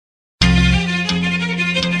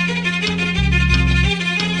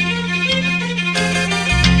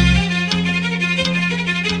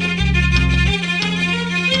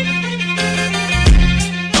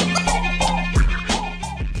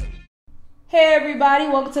Hey everybody,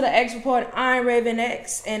 welcome to the X Report. I'm Raven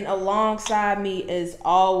X, and alongside me, as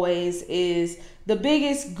always, is the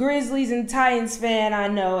biggest Grizzlies and Titans fan I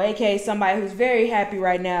know, aka somebody who's very happy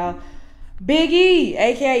right now, Big E,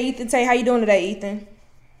 aka Ethan Tate. How you doing today, Ethan?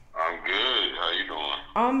 I'm good. How you doing?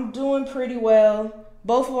 I'm doing pretty well.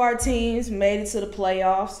 Both of our teams made it to the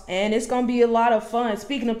playoffs, and it's going to be a lot of fun.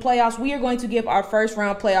 Speaking of playoffs, we are going to give our first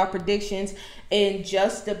round playoff predictions in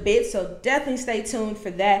just a bit, so definitely stay tuned for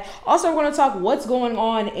that. Also, we're going to talk what's going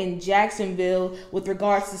on in Jacksonville with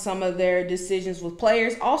regards to some of their decisions with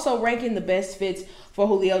players, also ranking the best fits for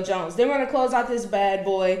Julio Jones. Then we're going to close out this bad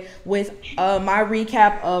boy with my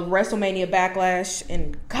recap of WrestleMania Backlash,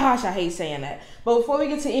 and gosh, I hate saying that. But before we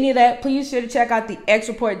get to any of that, please sure to check out the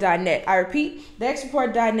xreport.net. I repeat, the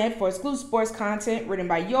xreport.net for exclusive sports content written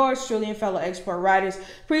by yours truly and fellow X-Report writers.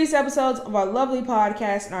 Previous episodes of our lovely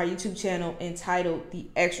podcast and our YouTube channel entitled The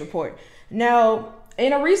X Report. Now,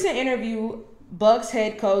 in a recent interview, Bucks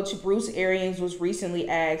head coach Bruce Arians was recently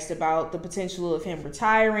asked about the potential of him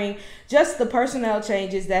retiring, just the personnel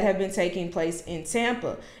changes that have been taking place in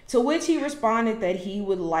Tampa, to which he responded that he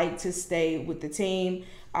would like to stay with the team.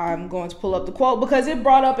 I'm going to pull up the quote because it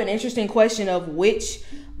brought up an interesting question of which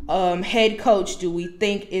head coach do we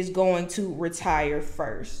think is going to retire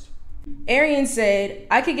first. Arians said,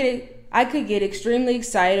 I could get extremely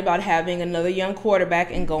excited about having another young quarterback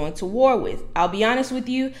and going to war with. I'll be honest with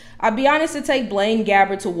you. I'll be honest to take Blaine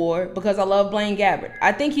Gabbert to war because I love Blaine Gabbert.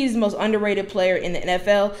 I think he's the most underrated player in the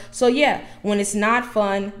NFL. So yeah, when it's not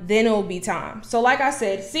fun, then it'll be time. So like I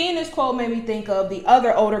said, seeing this quote made me think of the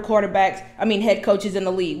other older head coaches in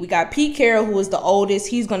the league. We got Pete Carroll, who is the oldest.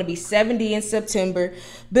 He's going to be 70 in September.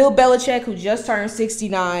 Bill Belichick, who just turned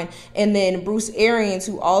 69. And then Bruce Arians,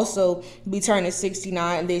 who also be turning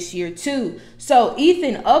 69 this year too. So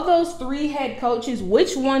Ethan, of those three head coaches,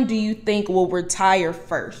 which one do you think will retire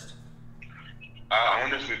first? I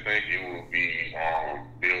honestly think it will be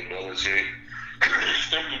Bill Belichick,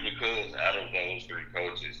 simply because out of those three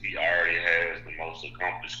coaches, he already has the most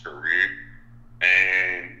accomplished career.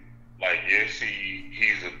 And yes,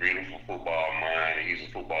 he's a beautiful football mind. And he's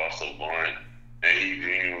a football savant, and he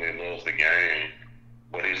genuinely loves the game.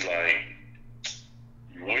 But it's like,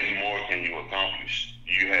 what more can you accomplish?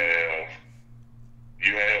 You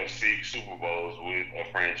have 6 Super Bowls with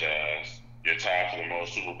a franchise. You're tied for the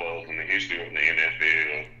most Super Bowls in the history of the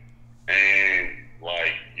NFL. And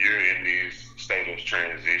you're in this state of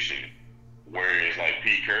transition. Whereas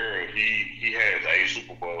Pete Carroll, he has a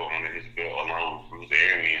Super Bowl under his belt along with Bruce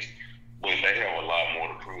Arians, but they have a lot more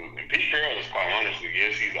to prove. And Pete Carroll is quite honestly,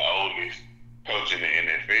 yes, he's the oldest coach in the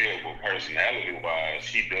NFL, but personality wise,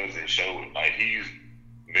 he doesn't show it. He's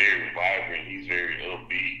very vibrant, he's very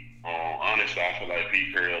upbeat. Honestly, I feel like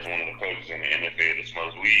Pete Carroll is one of the coaches in the NFL that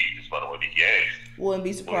smokes weed just by the way he acts. Wouldn't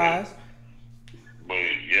be surprised. But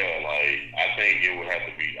yeah, I think it would have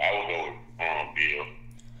to be. I would go with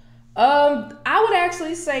Bill. I would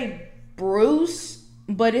actually say Bruce,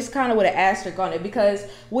 but it's kind of with an asterisk on it because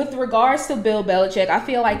with regards to Bill Belichick, I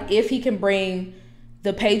feel like if he can bring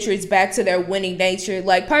the Patriots back to their winning nature,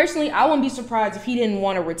 personally, I wouldn't be surprised if he didn't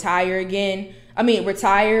want to retire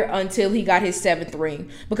until he got his 7th ring,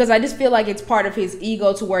 because I just feel like it's part of his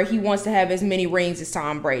ego to where he wants to have as many rings as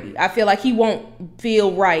Tom Brady. I feel like he won't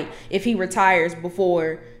feel right if he retires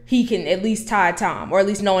before he can at least tie Tom, or at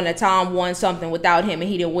least knowing that Tom won something without him and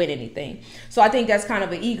he didn't win anything. So I think that's kind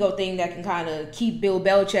of an ego thing that can kind of keep Bill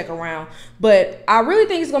Belichick around. But I really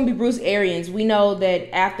think it's going to be Bruce Arians. We know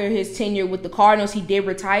that after his tenure with the Cardinals, he did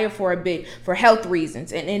retire for a bit for health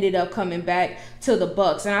reasons and ended up coming back to the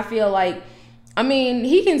Bucks. And I feel like,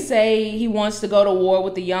 he can say he wants to go to war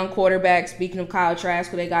with the young quarterback, speaking of Kyle Trask,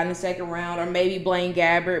 who they got in the 2nd round, or maybe Blaine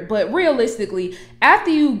Gabbert. But realistically, after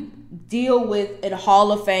you deal with a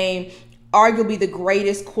Hall of Fame, arguably the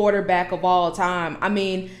greatest quarterback of all time,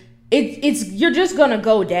 you're just going to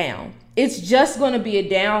go down. It's just going to be a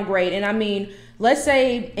downgrade. And let's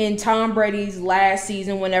say in Tom Brady's last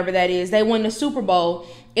season, whenever that is, they win the Super Bowl,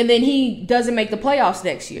 and then he doesn't make the playoffs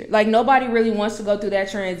next year. Nobody really wants to go through that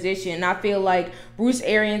transition. And I feel like Bruce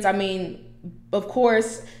Arians, of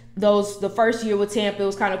course, the first year with Tampa, it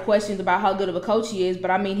was kind of questions about how good of a coach he is.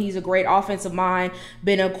 But, he's a great offensive mind,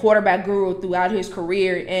 been a quarterback guru throughout his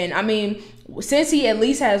career. And, since he at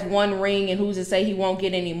least has 1 ring, and who's to say he won't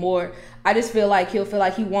get any more, I just feel like he'll feel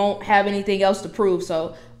like he won't have anything else to prove.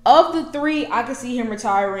 So, of the 3, I could see him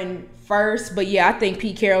retiring first. But yeah, I think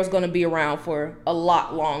Pete Carroll's going to be around for a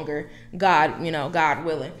lot longer. God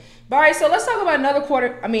willing. But all right, so let's talk about another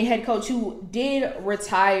head coach who did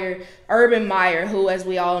retire, Urban Meyer, who, as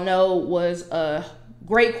we all know, was a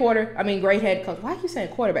great head coach. Why are you saying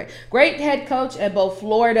quarterback? Great head coach at both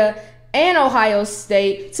Florida and Ohio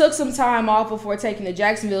State, took some time off before taking the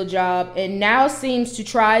Jacksonville job, and now seems to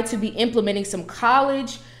try to be implementing some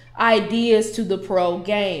college ideas to the pro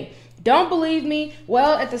game. Don't believe me?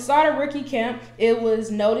 Well, at the start of rookie camp, it was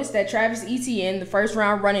noticed that Travis Etienne, the first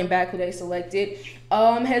round running back who they selected,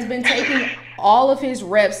 has been taking all of his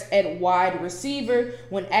reps at wide receiver.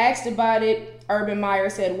 When asked about it, Urban Meyer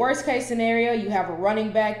said, worst case scenario, you have a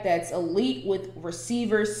running back that's elite with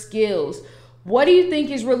receiver skills. What do you think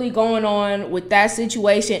is really going on with that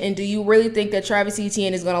situation, and do you really think that Travis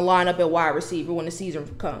Etienne is going to line up at wide receiver when the season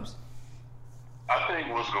comes? I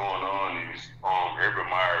think what's going on is Urban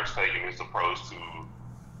Meyer is taking this approach to,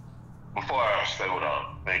 before I say what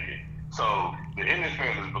I'm thinking. So the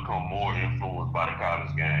NFL has become more influenced by the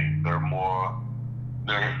college game. They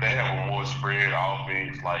have a more spread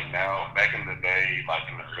offense. Like now, back in the day, like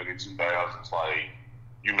in the early 2000s, like,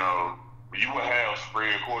 you know, you would have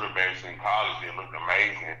spread quarterbacks in college that looked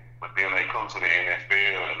amazing, but then they come to the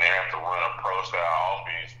NFL and they have to run a pro-style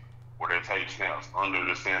offense where they take snaps under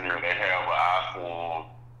the center. They have an I form.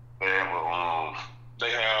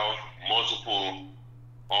 They have multiple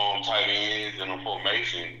tight ends in a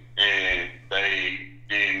formation, and they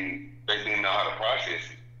didn't know how to process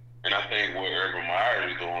it. And I think what Urban Meyer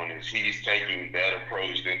is doing is he's taking that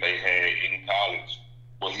approach that they had in college,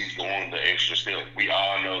 but he's going the extra step. We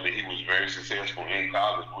all know that he was very successful in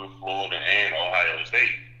college with Florida and Ohio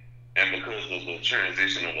State. And because of the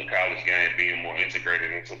transition of the college game being more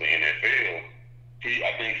integrated into the NFL,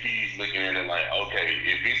 I think he's looking at it like, okay,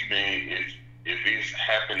 if it's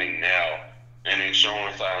happening now and it's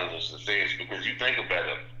showing signs of success, because you think about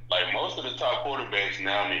it, like most of the top quarterbacks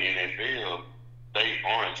now in the NFL, they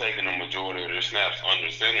aren't taking the majority of their snaps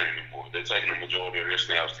under center anymore. They're taking the majority of their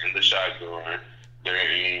snaps in the shotgun. They're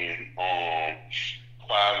in 5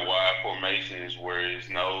 wide formations where there's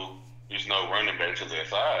no running back to their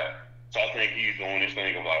side. So I think he's doing this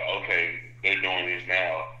thing of like, okay, they're doing this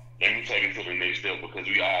now. Let me take it to the next step, because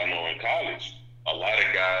we all know in college, a lot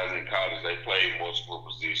of guys in college, they played multiple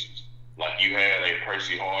positions. Like you had a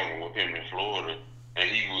Percy Harvin with him in Florida, and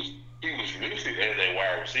he was listed as a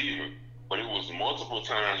wide receiver, but it was multiple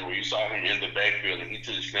times where you saw him in the backfield and he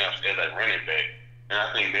took snaps as a running back. And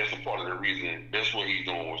I think that's a part of the reason, that's what he's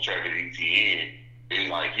doing with Travis Etienne, is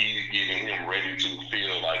like he's getting him ready to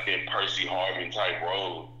feel like that Percy Harvin type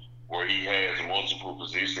role where he has multiple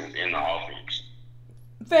positions in the offense.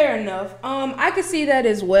 Fair enough. I could see that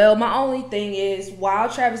as well. My only thing is, while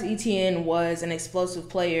Travis Etienne was an explosive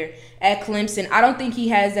player at Clemson, I don't think he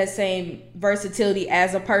has that same versatility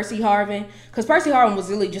as a Percy Harvin, because Percy Harvin was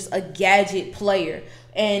really just a gadget player,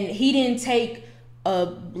 and he didn't take a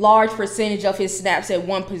large percentage of his snaps at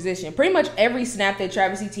one position. Pretty much every snap that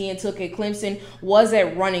Travis Etienne took at Clemson was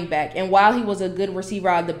at running back, and while he was a good receiver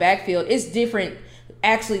out of the backfield, it's different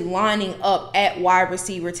actually lining up at wide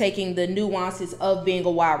receiver, taking the nuances of being a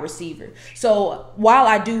wide receiver. So while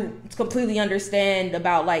I do completely understand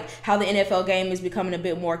about like how the NFL game is becoming a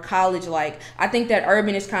bit more college-like, I think that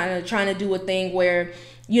Urban is kind of trying to do a thing where,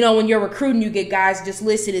 you know, when you're recruiting, you get guys just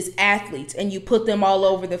listed as athletes and you put them all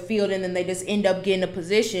over the field and then they just end up getting a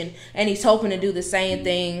position, and he's hoping to do the same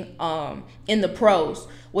thing in the pros,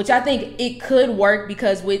 which I think it could work,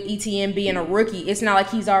 because with Etienne being a rookie, it's not like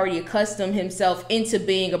he's already accustomed himself into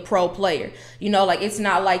being a pro player. You know, like it's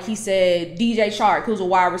not like he said, DJ Chark, who's a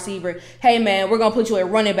wide receiver, hey man, we're going to put you at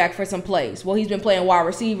running back for some plays. Well, he's been playing wide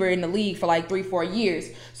receiver in the league for like 3-4 years.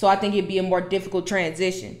 So I think it'd be a more difficult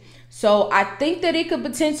transition. So I think that it could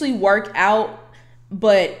potentially work out,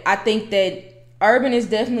 but I think that Urban is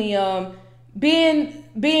definitely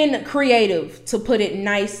being creative, to put it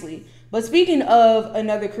nicely. But speaking of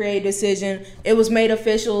another creative decision, it was made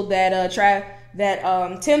official that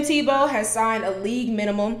Tim Tebow has signed a league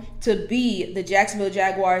minimum to be the Jacksonville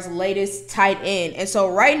Jaguars' latest tight end. And so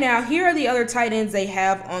right now, here are the other tight ends they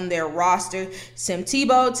have on their roster: Tim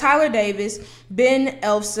Tebow, Tyler Davis, Ben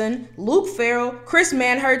Elfson, Luke Farrell, Chris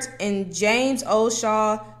Manhertz, and James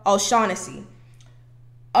O'Shaughnessy.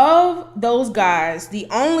 Of those guys, the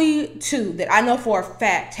only two that I know for a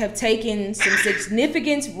fact have taken some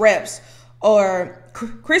significant reps are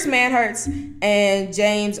Chris Manhertz and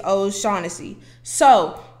James O'Shaughnessy.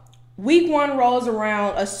 So, week 1 rolls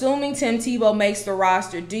around, assuming Tim Tebow makes the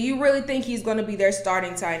roster. Do you really think he's going to be their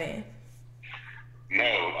starting tight end? No,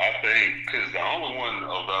 I think, because the only one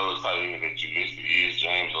of those tight ends that you listed is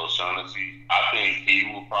James O'Shaughnessy. I think he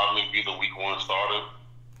will probably be the week 1 starter.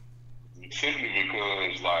 Simply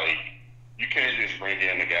because, like, you can't just bring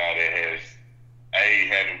in a guy that has, A,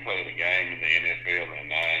 haven't played a game in the NFL in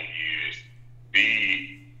 9 years,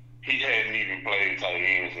 B, he hadn't even played tight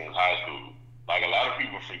ends in high school. Like, a lot of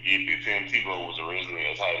people forget that Tim Tebow was originally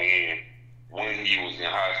a tight end when he was in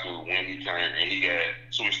high school, when he turned and he got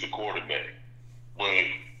switched to quarterback. But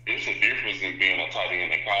it's a difference in being a tight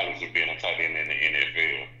end in college and being a tight end in the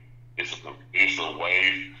NFL. It's a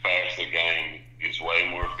way faster game. It's way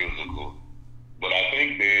more physical. But I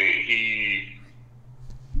think that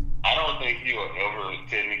I don't think he'll ever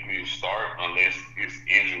technically start unless it's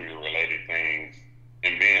injury related things.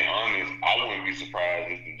 And being honest, I wouldn't be surprised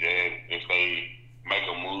if they make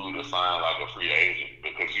a move to sign like a free agent,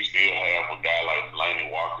 because you still have a guy like Blaney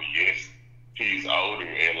Walker. Yes, he's older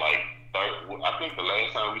at like 30. I think the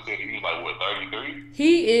last time we said he was like, what, 33?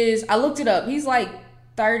 He is. I looked it up. He's like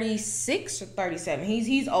 36 or 37.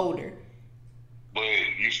 He's older. But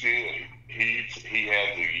you still, he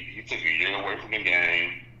took a year away from the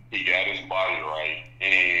game. He got his body right,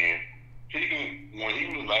 and when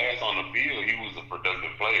he was last on the field, he was a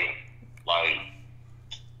productive player. Like,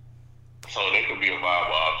 so that could be a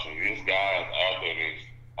viable option. There's guys out there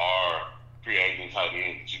that are free agent tight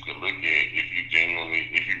ends that you could look at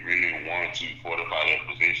if you really want to fortify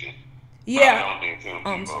that position. Yeah. But I don't think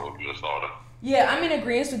Tim Tebow will be a starter. Yeah, I'm in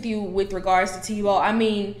agreement with you with regards to Tebow. I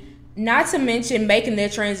mean, not to mention making their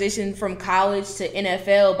transition from college to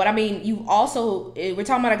NFL, but I mean, we're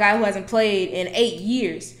talking about a guy who hasn't played in 8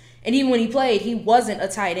 years. And even when he played, he wasn't a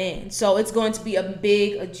tight end. So it's going to be a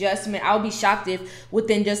big adjustment. I would be shocked if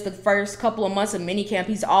within just the first couple of months of minicamp,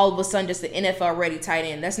 he's all of a sudden just an NFL-ready tight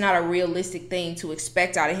end. That's not a realistic thing to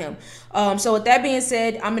expect out of him. So with that being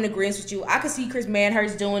said, I'm in agreement with you. I could see Chris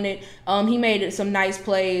Manhurst doing it. He made some nice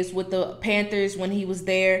plays with the Panthers when he was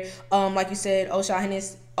there. Like you said,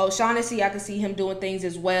 O'Shaughnessy, I could see him doing things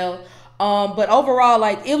as well. But overall,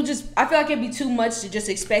 like, I feel like it'd be too much to just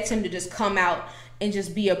expect him to just come out and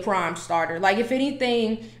just be a prime starter. Like, if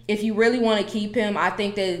anything, if you really want to keep him, I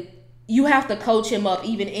think that you have to coach him up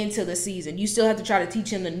even into the season. You still have to try to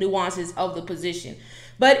teach him the nuances of the position.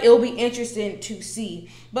 But it'll be interesting to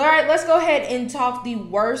see. But all right, let's go ahead and talk the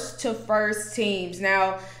worst to first teams.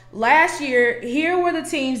 Now, last year, here were the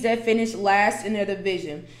teams that finished last in their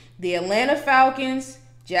division. The Atlanta Falcons,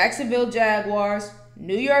 Jacksonville Jaguars,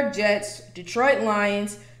 New York Jets, Detroit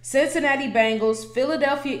Lions, Cincinnati Bengals,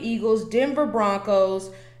 Philadelphia Eagles, Denver Broncos,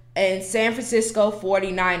 and San Francisco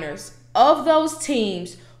 49ers. Of those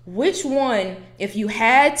teams, which one, if you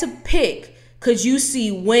had to pick, could you see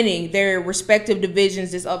winning their respective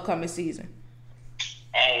divisions this upcoming season?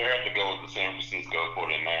 I would have to go with the San Francisco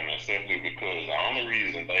 49ers simply because the only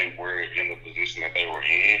reason they were in the position that they were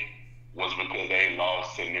in was because they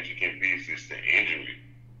lost significant pieces to injury.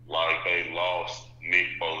 Like, they lost Nick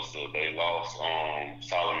Bosa, they lost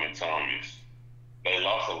Solomon Thomas. They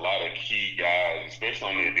lost a lot of key guys, especially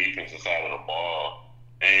on the defensive side of the ball.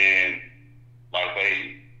 And like,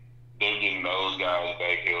 they're getting those guys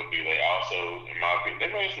back healthy. They also, in my opinion,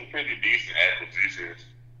 they made some pretty decent acquisitions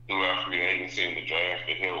throughout free agency and the draft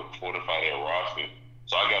to help fortify their roster.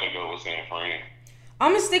 So I gotta go with San Fran.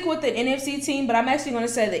 I'm gonna stick with the NFC team, but I'm actually gonna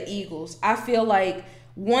say the Eagles. I feel like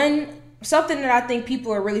something that I think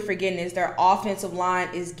people are really forgetting is their offensive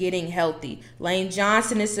line is getting healthy. Lane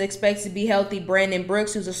Johnson is expected to be healthy. Brandon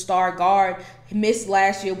Brooks, who's a star guard, he missed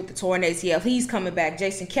last year with the torn ACL. He's coming back.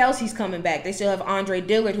 Jason Kelsey's coming back. They still have Andre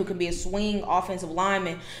Dillard, who can be a swing offensive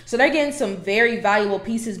lineman. So they're getting some very valuable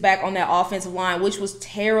pieces back on that offensive line, which was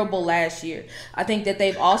terrible last year. I think that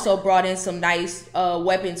they've also brought in some nice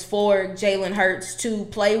weapons for Jalen Hurts to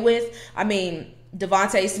play with. I mean,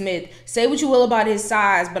 Devontae Smith, say what you will about his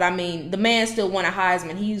size, but I mean, the man still won a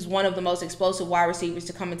Heisman. He's one of the most explosive wide receivers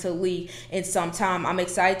to come into the league in some time. I'm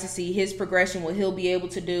excited to see his progression, what he'll be able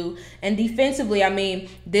to do. And defensively, I mean,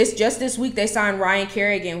 this week they signed Ryan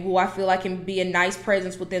Kerrigan, who I feel like can be a nice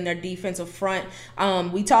presence within their defensive front.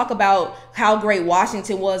 We talk about how great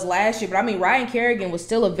Washington was last year, but I mean, Ryan Kerrigan was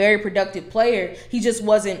still a very productive player. He just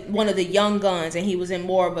wasn't one of the young guns, and he was in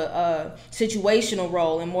more of a situational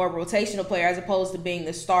role and more of a rotational player as opposed to being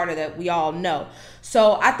the starter that we all know.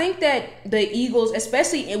 So I think that the Eagles,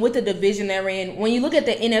 especially with the division they're in, when you look at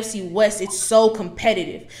the NFC West, it's so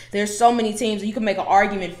competitive. There's so many teams, you can make an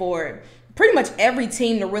argument for it. Pretty much every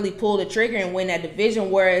team to really pull the trigger and win that division,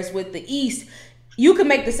 whereas with the East, you can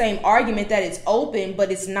make the same argument that it's open,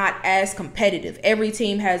 but it's not as competitive. Every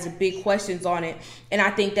team has big questions on it, and I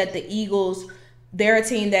think that the Eagles, they're a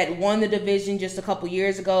team that won the division just a couple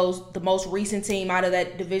years ago, the most recent team out of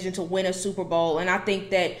that division to win a Super Bowl. And I think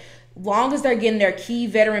that long as they're getting their key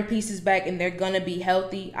veteran pieces back and they're going to be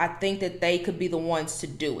healthy, I think that they could be the ones to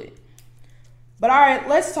do it. But all right,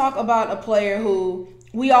 let's talk about a player who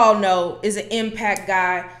we all know is an impact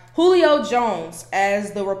guy Julio Jones,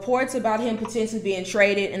 as the reports about him potentially being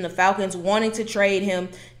traded and the Falcons wanting to trade him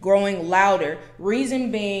growing louder.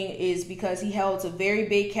 Reason being is because he held a very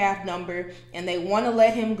big cap number and they want to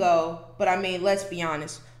let him go. But I mean, let's be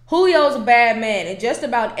honest. Julio's a bad man, and just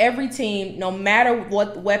about every team, no matter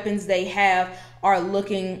what weapons they have, are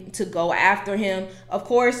looking to go after him. Of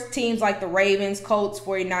course, teams like the Ravens, Colts,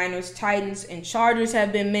 49ers, Titans, and Chargers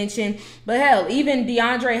have been mentioned. But hell, even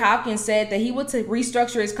DeAndre Hopkins said that he would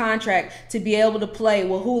restructure his contract to be able to play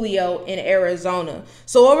with Julio in Arizona.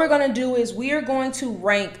 So what we're going to do is we are going to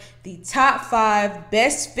rank the top 5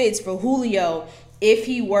 best fits for Julio if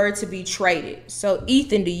he were to be traded. So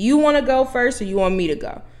Ethan, do you want to go first or you want me to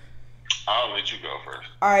go? I'll let you go first.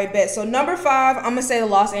 All right, bet. So number 5, I'm going to say the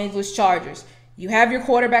Los Angeles Chargers. You have your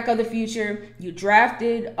quarterback of the future. You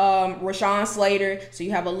drafted Rashawn Slater, so you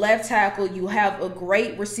have a left tackle. You have a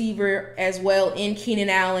great receiver as well in Keenan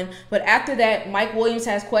Allen. But after that, Mike Williams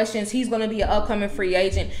has questions. He's going to be an upcoming free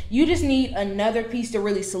agent. You just need another piece to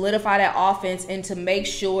really solidify that offense and to make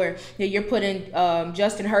sure that you're putting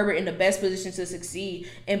Justin Herbert in the best position to succeed.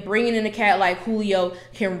 And bringing in a cat like Julio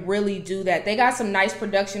can really do that. They got some nice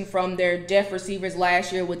production from their depth receivers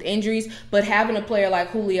last year with injuries, but having a player like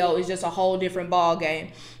Julio is just a whole different ball game.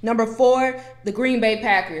 Number 4, the Green Bay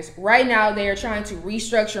Packers. Right now, they are trying to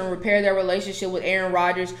restructure and repair their relationship with Aaron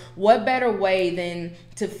Rodgers. What better way than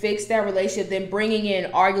to fix that relationship than bringing in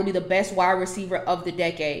arguably the best wide receiver of the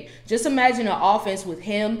decade? Just imagine an offense with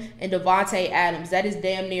him and Devontae Adams. That is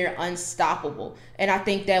damn near unstoppable. And I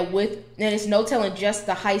think that and it's no telling just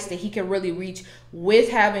the heights that he can really reach with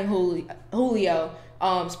having Julio.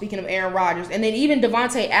 Speaking of Aaron Rodgers, and then even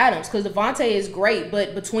Devontae Adams, because Devontae is great,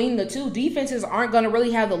 but between the two, defenses aren't going to really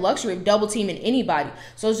have the luxury of double teaming anybody.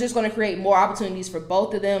 So it's just going to create more opportunities for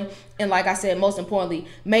both of them. And like I said, most importantly,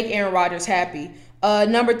 make Aaron Rodgers happy.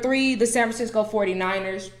 Number 3, the San Francisco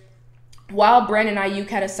 49ers. While Brandon Ayuk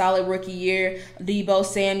had a solid rookie year, Deebo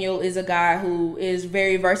Samuel is a guy who is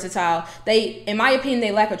very versatile. In my opinion,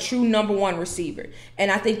 they lack a true number 1 receiver. And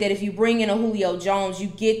I think that if you bring in a Julio Jones, you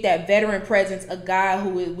get that veteran presence, a guy who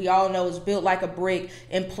we all know is built like a brick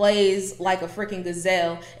and plays like a freaking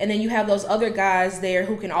gazelle. And then you have those other guys there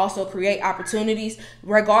who can also create opportunities.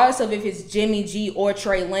 Regardless of if it's Jimmy G or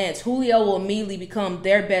Trey Lance, Julio will immediately become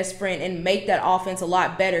their best friend and make that offense a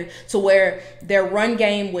lot better to where their run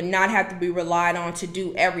game would not have to be relied on to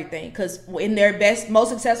do everything, because in their most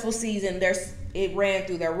successful season, it ran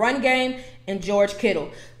through their run game and George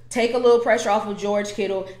Kittle. Take a little pressure off of George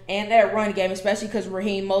Kittle and that run game, especially because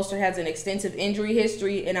Raheem Mostert has an extensive injury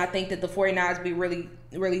history, and I think that the 49ers be really,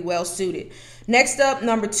 really well suited. Next up,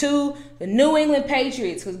 number 2, the New England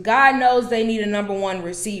Patriots, because God knows they need a number 1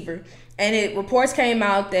 receiver. And reports came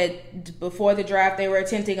out that before the draft, they were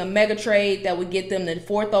attempting a mega trade that would get them the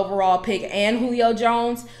 4th overall pick and Julio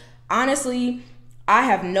Jones. Honestly, I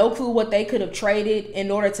have no clue what they could have traded in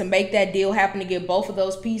order to make that deal happen to get both of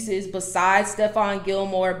those pieces besides Stephon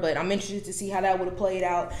Gilmore, but I'm interested to see how that would have played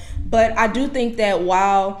out. But I do think that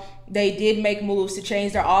while they did make moves to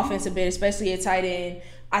change their offense a bit, especially at tight end,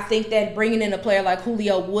 I think that bringing in a player like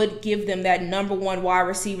Julio would give them that number 1 wide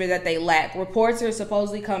receiver that they lack. Reports are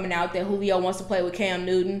supposedly coming out that Julio wants to play with Cam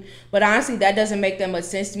Newton, but honestly, that doesn't make that much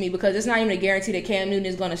sense to me because it's not even a guarantee that Cam Newton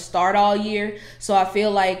is going to start all year. So I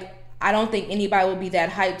feel like I don't think anybody will be that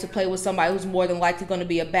hyped to play with somebody who's more than likely going to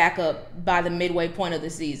be a backup by the midway point of the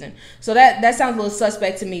season. So that sounds a little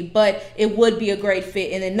suspect to me, but it would be a great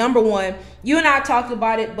fit. And then number 1, you and I talked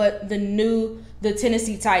about it, but the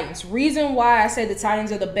Tennessee Titans. Reason why I say the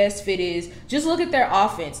Titans are the best fit is just look at their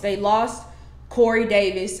offense. They lost Corey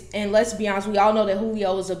Davis, and let's be honest, we all know that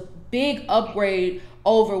Julio is a big upgrade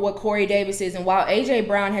over what Corey Davis is. And while A.J.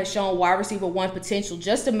 Brown has shown wide receiver 1 potential,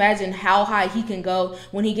 just imagine how high he can go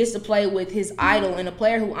when he gets to play with his idol and a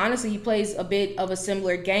player who honestly he plays a bit of a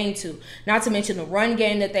similar game to. Not to mention the run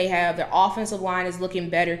game that they have. Their offensive line is looking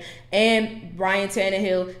better. And Ryan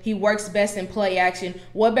Tannehill, he works best in play action.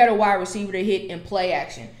 What better wide receiver to hit in play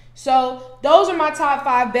action? So those are my top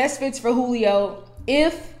 5 best fits for Julio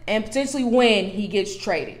if and potentially when he gets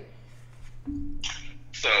traded.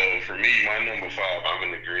 So for me, my number 5, I'm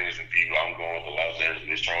in agreement with you. I'm going with the Los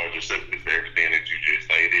Angeles Chargers simply for everything that you just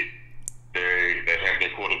stated. They have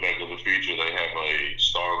their quarterback of the future. They have a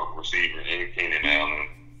star receiver in Keenan Allen.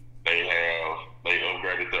 They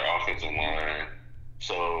upgraded their offensive line.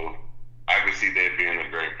 So I can see that being a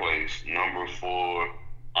great place. Number 4,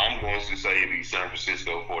 I'm going to say the San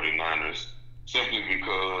Francisco 49ers simply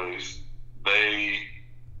because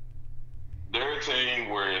they're a team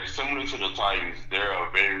where, similar to the Titans, they're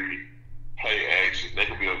a very play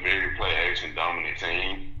action dominant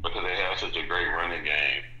team because they have such a great running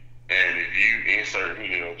game. And if you insert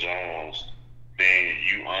Julio Jones, then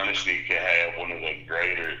you honestly could have one of the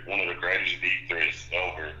greatest deep threats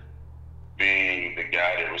ever, being the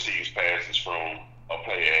guy that receives passes from a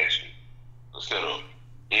play action setup.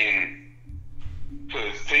 And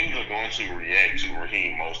because teams are going to react to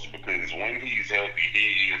Raheem Mostert, because when he's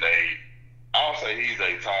healthy, I'll say he's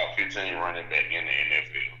a top 15 running back in the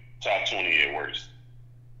NFL, top 20 at worst.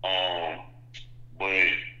 But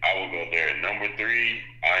I will go there. Number 3,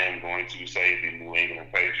 I am going to say the New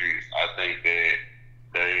England Patriots. I think that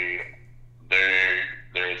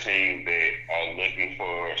they're a team that are looking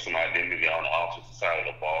for some identity on the offensive side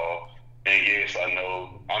of the ball. And yes, I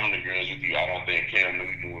know I'm in agreement with you. I don't think Cam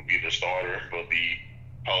Newton would be the starter for the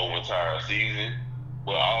whole entire season.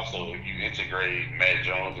 But also, if you integrate Matt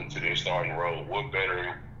Jones into their starting role, what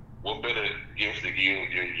better gift to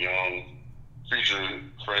give your young future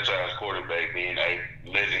franchise quarterback than a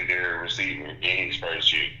legendary receiver in his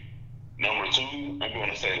first year? Number 2, I'm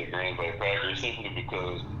going to say the Green Bay Packers, simply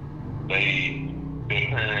because their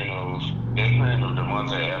pairing of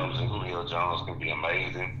Devontae Adams and Julio Jones can be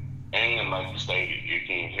amazing. And like you stated, it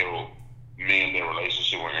can help mend their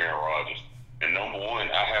relationship with Aaron Rodgers. And number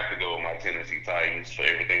 1, I have to go with my Tennessee Titans for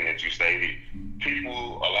everything that you stated. A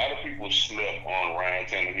lot of people slept on Ryan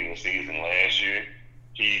Tannehill's season last year.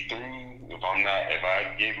 He threw, if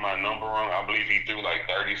I get my number wrong, I believe he threw like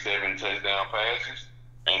 37 touchdown passes,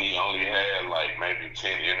 and he only had like maybe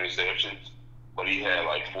 10 interceptions, but he had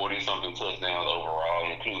like 40-something touchdowns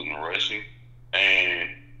overall, including rushing. And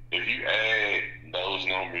if you add those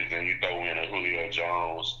numbers and you throw in a Julio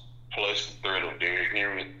Jones plus the threat of Derrick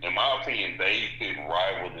Henry, in my opinion, they could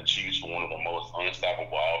rival the Chiefs for one of the most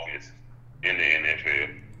unstoppable offenses in the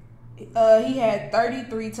NFL. He had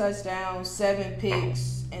 33 touchdowns, 7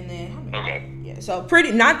 picks, and then how many? Okay. Yeah, so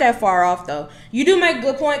not that far off though. You do make a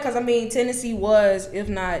good point, because I mean Tennessee was, if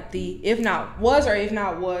not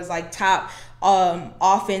was like top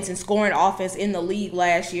offense and scoring offense in the league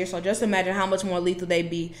last year. So just imagine how much more lethal they'd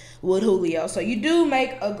be with Julio. So you do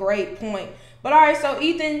make a great point. But all right, so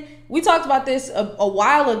Ethan, we talked about this a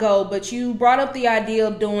while ago, but you brought up the idea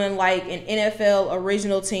of doing like an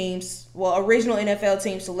original NFL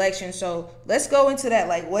team selection. So let's go into that.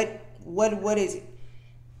 Like, what is it?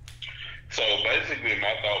 So basically,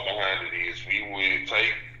 my thought behind it is we would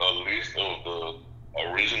take a list of the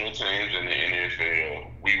original teams in the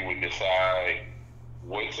NFL. We would decide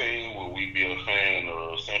what team would we be a fan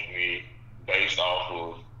of, simply based off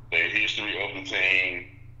of the history of the team,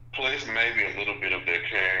 plus maybe a little bit of their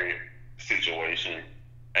current situation,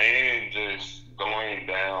 and just going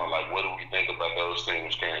down, like, what do we think about those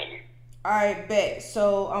teams currently? All right, bet.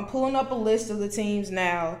 So I'm pulling up a list of the teams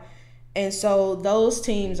now, and so those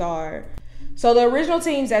teams are... So the original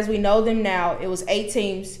teams, as we know them now, it was 8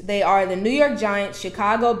 teams. They are the New York Giants,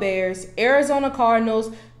 Chicago Bears, Arizona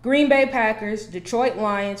Cardinals, Green Bay Packers, Detroit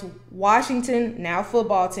Lions, Washington, now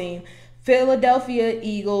football team, Philadelphia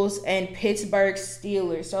Eagles, and Pittsburgh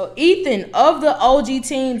Steelers. So, Ethan, of the OG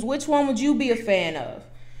teams, which one would you be a fan of?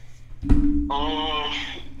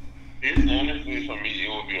 It's honestly, for me, it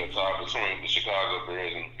would be a tie between the Chicago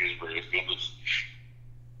Bears and the Pittsburgh Steelers.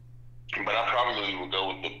 But I probably would go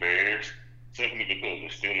with the Bears, simply because the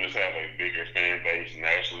Steelers have a bigger fan base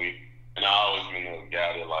nationally. And I've always been a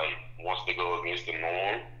guy that, like, wants to go against the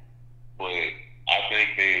norm. But I think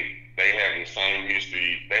they have the same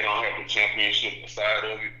history. They don't have the championship side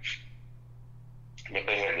of it, but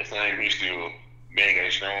they have the same history of being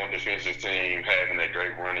a strong defensive team, having a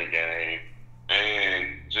great running game, and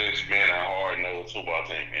just being a hard-nosed football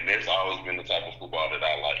team. And that's always been the type of football that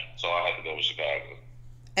I like. So I have to go with Chicago.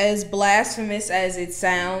 As blasphemous as it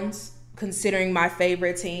sounds, considering my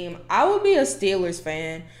favorite team, I would be a Steelers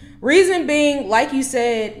fan. Reason being, like you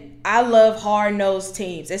said, I love hard-nosed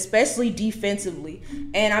teams, especially defensively.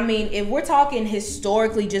 And, I mean, if we're talking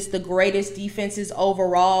historically just the greatest defenses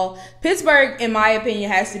overall, Pittsburgh, in my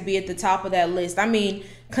opinion, has to be at the top of that list. I mean,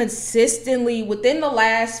 consistently within the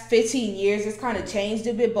last 15 years, it's kind of changed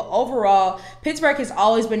a bit, but overall, Pittsburgh has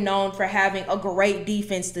always been known for having a great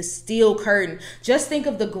defense, the steel curtain. Just think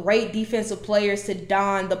of the great defensive players to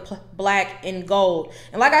don the black and gold.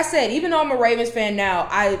 And like I said, even though I'm a Ravens fan now,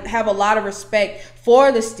 I have a lot of respect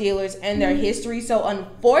for the Steelers and their history. So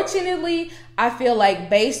unfortunately, I feel like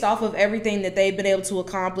based off of everything that they've been able to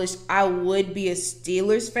accomplish, I would be a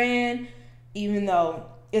Steelers fan, even though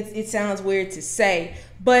it sounds weird to say.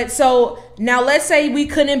 But so now let's say we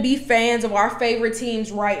couldn't be fans of our favorite teams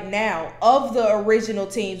right now. Of the original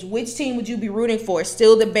teams, which team would you be rooting for?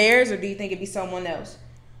 Still the Bears, or do you think it'd be someone else?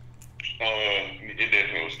 It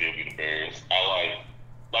definitely would still be the Bears. I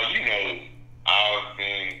like I've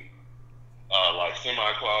been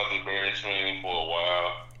semi-closet Bears fan for a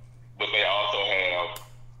while, but they also have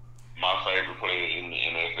my favorite player in the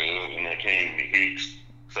NFL, and that came to Hicks.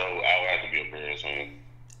 So I would have to be a Bears fan.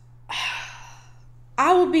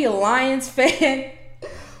 I would be a Lions fan,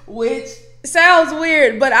 which sounds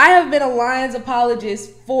weird, but I have been a Lions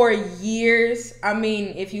apologist for years. I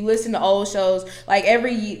mean, if you listen to old shows, like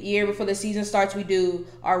every year before the season starts, we do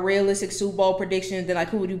our realistic Super Bowl predictions, then like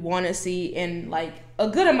who would you want to see in like a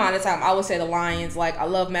good amount of time. I would say the Lions. Like, I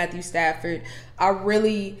love Matthew Stafford. I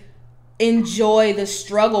really enjoy the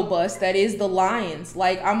struggle bus that is the Lions.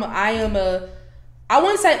 Like, I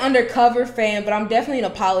wouldn't say undercover fan, but I'm definitely an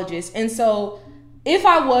apologist. And so if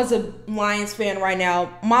I was a Lions fan right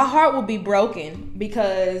now, my heart would be broken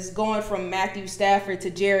because going from Matthew Stafford to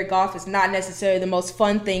Jared Goff is not necessarily the most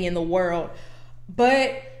fun thing in the world.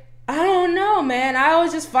 But I don't know, man. I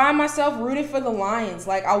always just find myself rooting for the Lions.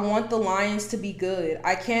 Like, I want the Lions to be good.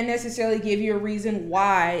 I can't necessarily give you a reason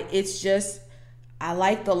why. It's just I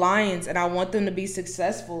like the Lions and I want them to be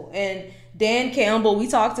successful. And Dan Campbell, we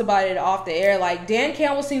talked about it off the air. Like, Dan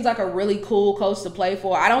Campbell seems like a really cool coach to play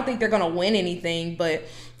for. I don't think they're going to win anything, but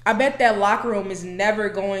I bet that locker room is never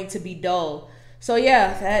going to be dull. So,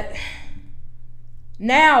 yeah, that...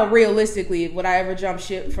 Now, realistically, would I ever jump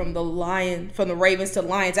ship from the Ravens to the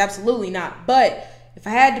Lions? Absolutely not. But if I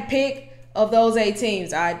had to pick of those 8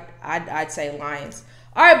 teams, I'd say Lions.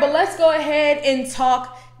 All right, but let's go ahead and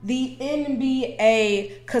talk the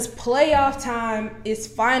NBA, because playoff time is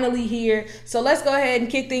finally here. So let's go ahead and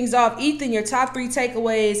kick things off. Ethan, your top 3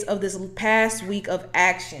 takeaways of this past week of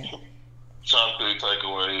action. Top 3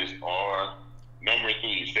 takeaways are, number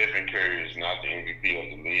 3, Stephen Curry is not the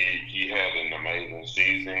MVP of the league. He had an amazing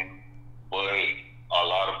season, but a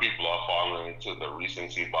lot of people are falling into the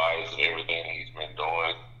recency bias of everything he's been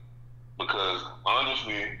doing. Because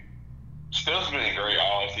honestly, Steph's been great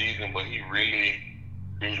all season, but he really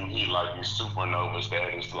didn't hit like his supernova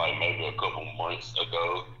status like maybe a couple months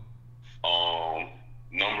ago.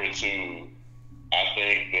 Number 2, I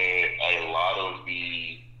think that a lot of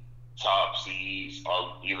the top seeds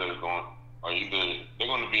are either they're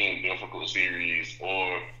going to be in difficult series,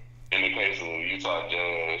 or in the case of the Utah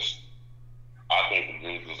Jazz, I think the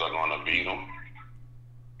Grizzlies are going to beat them.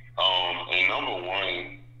 And number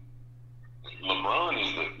 1, LeBron,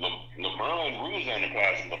 rules on the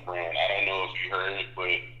class of LeBron. I don't know if you heard,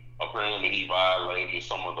 but apparently he violated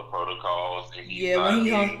some of the protocols.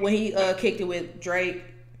 And when he kicked it with Drake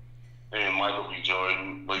and Michael B.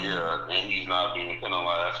 Jordan. But yeah, and he's not being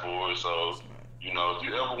penalized for it. So, you know, if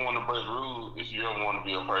you ever want to break rules, if you ever want to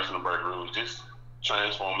be a person to break rules, just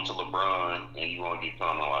transform into LeBron and you won't get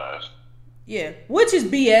penalized. Yeah, which is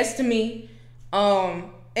BS to me.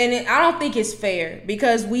 And I don't think it's fair,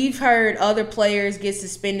 because we've heard other players get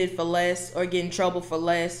suspended for less or get in trouble for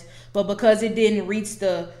less, but because it didn't reach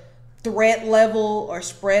the threat level or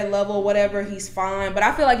spread level or whatever, he's fine. But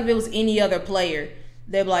I feel like if it was any other player,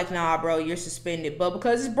 they'd be like, nah, bro, you're suspended. But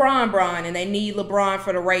because it's Bron and they need LeBron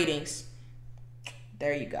for the ratings,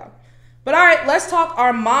 there you go. But all right, let's talk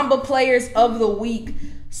our Mamba players of the week.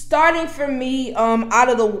 Starting for me, out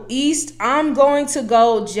of the East, I'm going to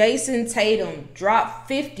go Jason Tatum. Dropped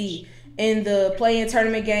 50 in the play-in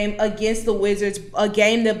tournament game against the Wizards, a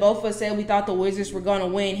game that both of us said we thought the Wizards were going to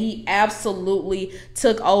win. He absolutely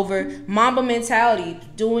took over. Mamba mentality,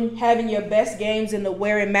 having your best games in the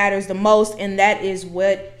where it matters the most, and that is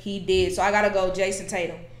what he did. So I got to go Jason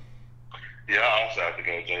Tatum. Yeah, I also have to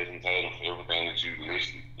go Jason Tatum for everything that you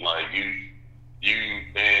listed. Like, you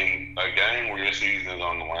in a game where your season's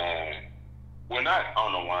on the line, well, not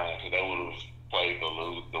on the line, because they would have played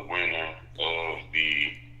the winner of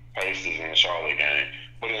the Pacers and Charlotte game.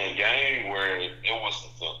 But in a game where it was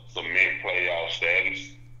a cement playoff status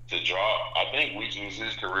to drop, I think reaching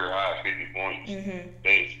his career high at 50 points,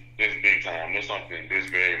 that's big time. That's something that's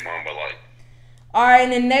very Mamba-like. All right,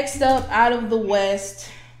 and then next up, out of the West,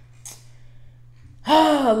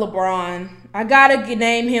 LeBron. I got to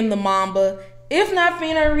name him the Mamba. If not for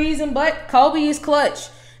any reason, but Kobe is clutch.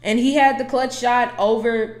 And he had the clutch shot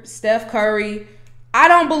over Steph Curry. I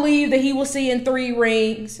don't believe that he will see in 3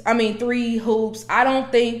 hoops. I don't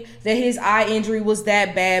think that his eye injury was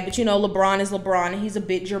that bad. But, you know, LeBron is LeBron, and he's a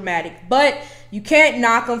bit dramatic. But you can't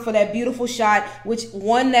knock him for that beautiful shot, which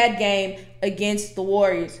won that game against the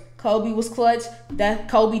Warriors. Kobe was clutch.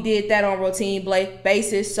 Kobe did that on routine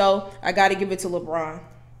basis. So I got to give it to LeBron.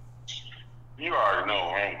 You already know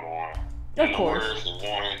where I'm going. Of course.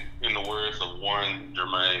 In the words of one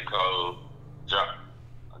Jermaine Cole, Ja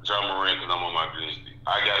Morant, because I'm on my Grizzlies.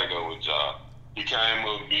 I got to go with Ja. He came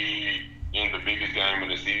up big in the biggest game of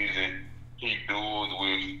the season. He dueled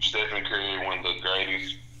with Stephen Curry, one of the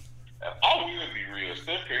greatest. I will be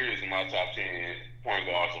Curry is in my top 10 point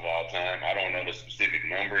guards of all time. I don't know the specific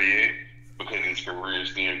number yet because his career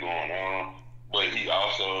is still going on. But he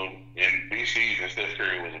also, in this season, Steph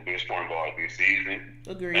Curry was the best point guard this season.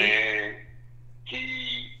 Agreed. And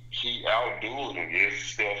he outdueled him. Yes,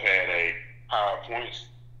 Steph had a higher points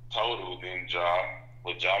total than Ja,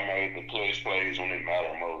 but Ja made the clutch plays when it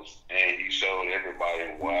mattered most. And he showed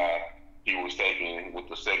everybody why he was taken with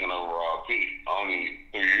the second overall pick only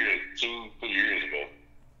 3 years ago.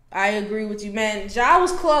 I agree with you, man. Ja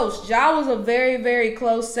was close. Ja was a very, very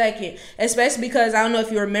close second, especially because I don't know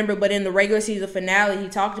if you remember, but in the regular season finale, he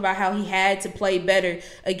talked about how he had to play better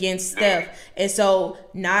against Steph. And so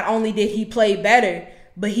not only did he play better,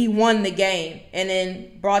 but he won the game and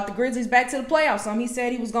then brought the Grizzlies back to the playoffs, something he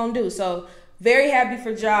said he was going to do. So very happy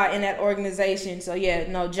for Ja in that organization. So,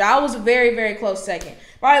 yeah, no, Ja was a very, very close second.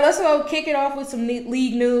 All right, let's go kick it off with some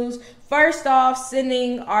league news. First off,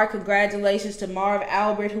 sending our congratulations to Marv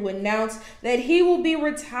Albert, who announced that he will be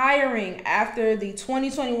retiring after the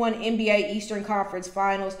 2021 NBA Eastern Conference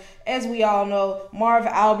Finals. As we all know, Marv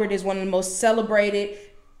Albert is one of the most celebrated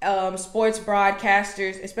sports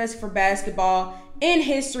broadcasters, especially for basketball, in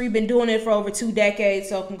history. Been doing it for over 2 decades,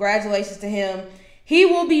 so congratulations to him. He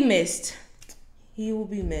will be missed. He will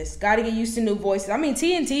be missed. Got to get used to new voices. I mean,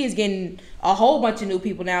 TNT is getting a whole bunch of new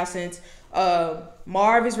people now since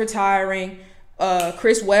Marv is retiring.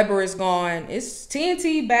 Chris Webber is gone. It's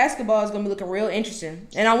TNT basketball is going to be looking real interesting.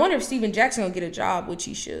 And I wonder if Steven Jackson will get a job, which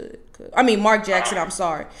he should. I mean, Mark Jackson, I'm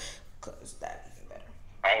sorry. Because that's even better.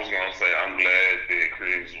 I was going to say, I'm glad that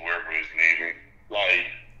Chris Webber is leaving. Like,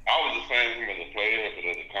 I was a fan of him as a player, but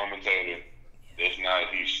as a commentator, that's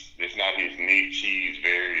not his niche.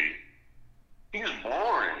 He's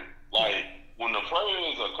boring. Like, when the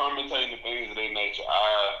players are commentating things of that nature,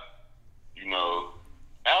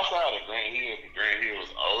 outside of Grant Hill, Grant Hill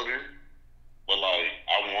was older, but, like,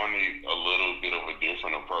 I wanted a little bit of a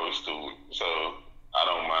different approach to it. So, I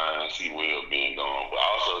don't mind C-Will being gone. But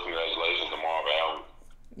also, congratulations to Marv Albert,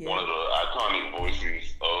 one of the iconic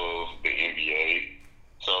voices of the NBA.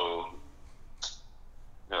 So,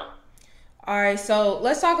 yeah. All right, so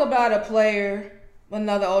let's talk about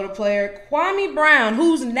another older player, Kwame Brown,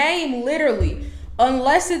 whose name literally,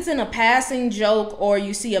 unless it's in a passing joke or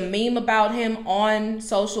you see a meme about him on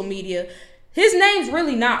social media, his name's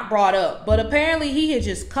really not brought up. But apparently he had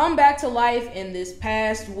just come back to life in this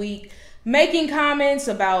past week, making comments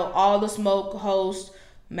about All the Smoke host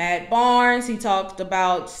Matt Barnes. He talked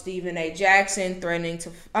about Stephen A. Smith threatening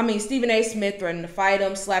to fight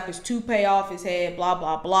him, slap his toupee off his head, blah,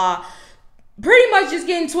 blah, blah. Pretty much just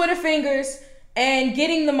getting Twitter fingers and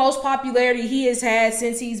getting the most popularity he has had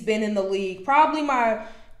since he's been in the league. Probably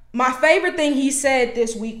my favorite thing he said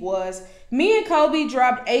this week was, me and Kobe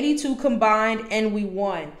dropped 82 combined and we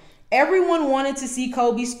won. Everyone wanted to see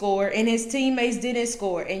Kobe score and his teammates didn't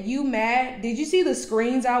score. And you mad? Did you see the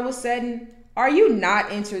screens I was setting? Are you not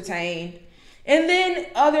entertained? And then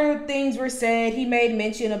other things were said. He made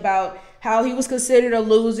mention about how he was considered a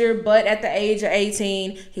loser, but at the age of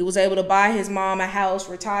 18, he was able to buy his mom a house,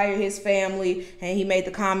 retire his family, and he made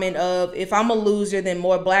the comment of, if I'm a loser, then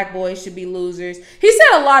more black boys should be losers. He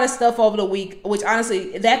said a lot of stuff over the week, which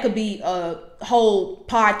honestly, that could be a whole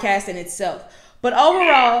podcast in itself. But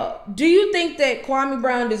overall, do you think that Kwame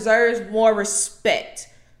Brown deserves more respect,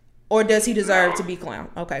 or does he deserve to be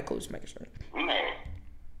clowned? Okay, cool, just making sure. No.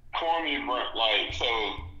 Kwame Brown, so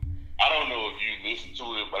I don't know if you listened to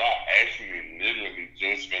it, but I actually literally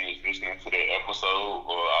just finished listening to that episode of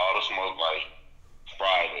All the Smoke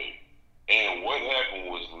Friday. And what happened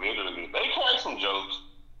was literally, they cracked some jokes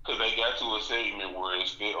because they got to a segment where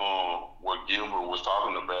where Gilbert was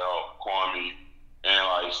talking about Kwame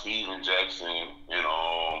and Steven Jackson and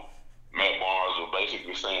Matt Barnes were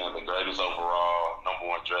basically saying the greatest overall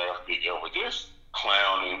 #1 draft pick ever, just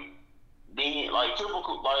clowning, being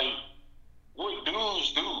typical, what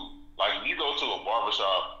dudes do. If you go to a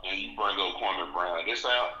barbershop and you bring up Kwame Brown, it's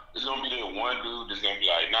going to be that one dude that's going to be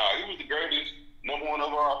like, nah, he was the greatest #1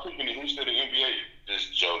 overall pick in the history of the NBA.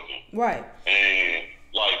 Just joking. Right. And,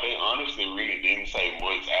 they honestly really didn't say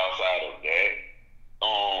much outside of that.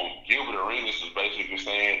 Gilbert Arenas was basically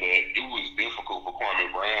saying that it was difficult for Kwame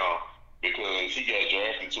Brown because he got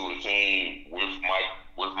drafted to a team with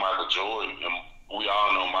Michael Jordan, and we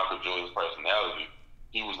all know Michael Jordan's personality.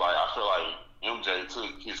 He was like, I feel like MJ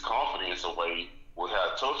took his confidence away with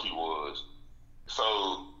how tough he was.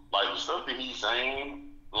 So, the stuff that he's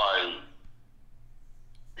saying,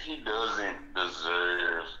 he doesn't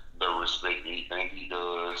deserve the respect that he thinks he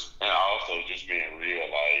does. And also, just being real,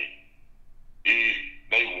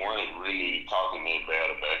 they weren't really talking that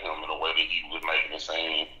bad about him in a way that he was making it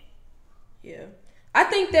seem. Yeah. I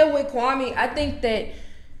think that with Kwame, I think that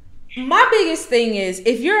my biggest thing is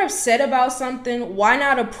if you're upset about something, why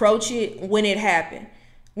not approach it when it happened?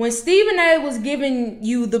 When Stephen A was giving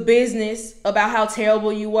you the business about how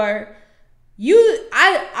terrible you were,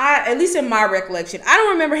 I at least in my recollection, I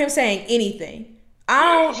don't remember him saying anything. I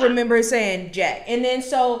don't remember saying jack. And then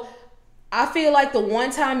so I feel like the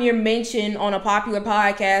one time you're mentioned on a popular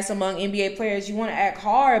podcast among NBA players, you want to act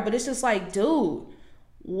hard, but it's just like, dude,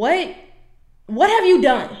 what have you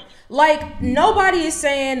done? Like, nobody is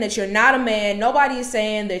saying that you're not a man. Nobody is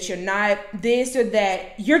saying that you're not this or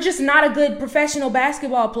that. You're just not a good professional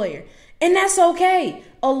basketball player. And that's okay.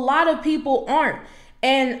 A lot of people aren't.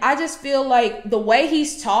 And I just feel like the way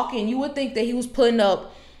he's talking, you would think that he was putting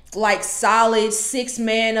up like solid 6th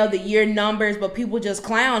man of the year numbers, but people just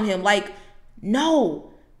clown him. Like,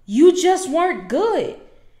 no, you just weren't good.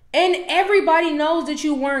 And everybody knows that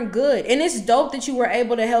you weren't good. And it's dope that you were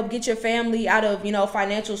able to help get your family out of,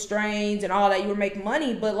 financial strains and all that. You were making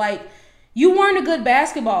money, but like, you weren't a good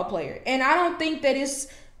basketball player. And I don't think that it's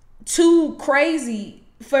too crazy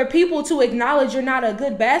for people to acknowledge you're not a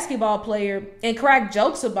good basketball player and crack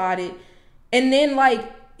jokes about it. And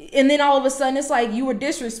then all of a sudden it's like you were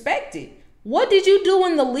disrespected. What did you do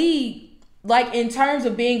in the league, like in terms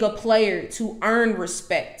of being a player, to earn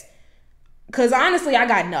respect? Because honestly, I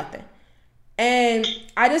got nothing. And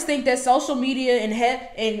I just think that social media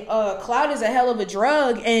and clout is a hell of a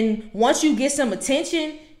drug. And once you get some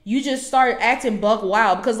attention, you just start acting buck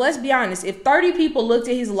wild. Because let's be honest, if 30 people looked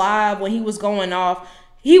at his live when he was going off,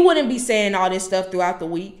 he wouldn't be saying all this stuff throughout the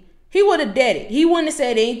week. He would have dead it. He wouldn't have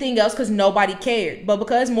said anything else because nobody cared. But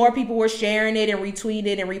because more people were sharing it and retweeting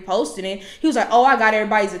it and reposting it, he was like, oh, I got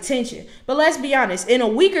everybody's attention. But let's be honest, in a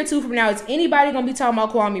week or two from now, is anybody going to be talking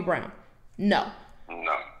about Kwame Brown? No.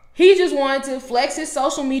 He just wanted to flex his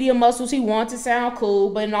social media muscles. He wanted to sound cool,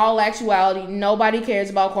 but in all actuality, nobody cares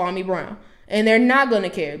about Kwame Brown. And they're not going to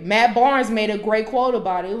care. Matt Barnes made a great quote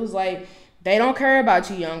about it. It was like, they don't care about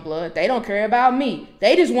you, young blood. They don't care about me.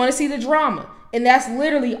 They just want to see the drama. And that's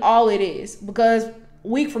literally all it is. Because a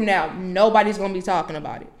week from now, nobody's going to be talking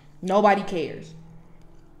about it. Nobody cares.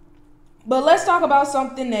 But let's talk about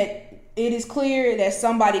something that it is clear that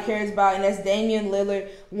somebody cares about, and that's Damian Lillard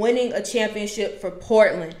winning a championship for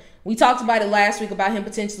Portland. We talked about it last week about him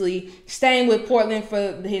potentially staying with Portland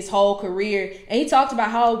for his whole career. And he talked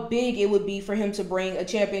about how big it would be for him to bring a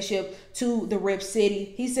championship to the Rip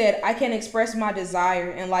City. He said, I can express my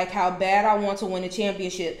desire and like how bad I want to win a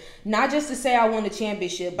championship. Not just to say I won a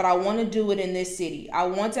championship, but I want to do it in this city. I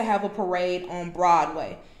want to have a parade on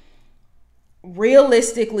Broadway.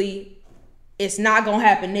 Realistically, it's not going to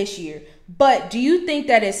happen this year. But do you think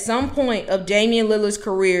that at some point of Damian Lillard's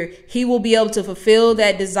career, he will be able to fulfill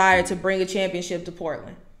that desire to bring a championship to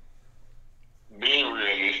Portland? Being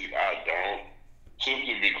realistic, I don't.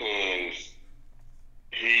 Simply because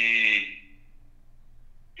he's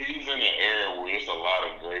in an era where it's a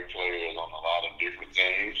lot of great players on a lot of different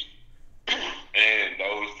teams. And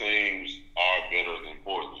those teams are better than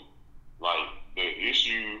Portland. Like, the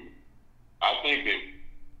issue, I think that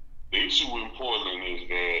the issue with Portland is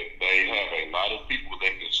that they have a lot of people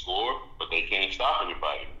that can score, but they can't stop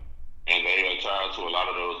anybody. And they are tied to a lot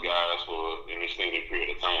of those guys for an extended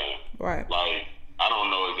period of time. Right. Like, I don't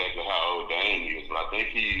know exactly how old Dame is, but I think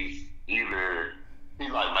he's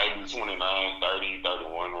like maybe 29, 30,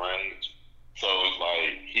 31 range. So it's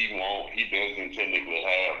like he doesn't technically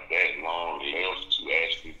have that long left to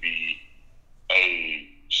actually be a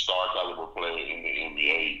star caliber player in the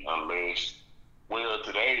NBA unless, well,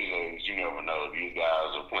 today's days, you never know. These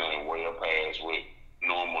guys are playing well past what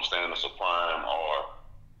normal standards of prime are.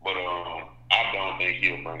 But I don't think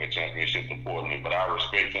he'll bring a championship to Portland. But I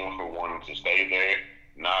respect him for wanting to stay there,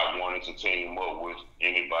 not wanting to team up with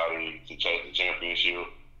anybody to chase the championship,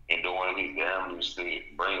 and doing his damnedest to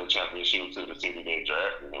bring a championship to the city that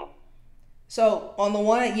drafted him. So, on the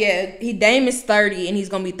one, Dame is 30, and he's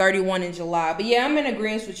going to be 31 in July. But, yeah, I'm in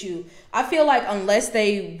agreement with you. I feel like unless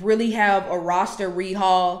they really have a roster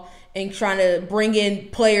rehaul and trying to bring in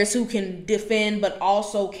players who can defend but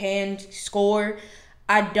also can score,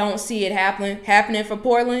 I don't see it happening for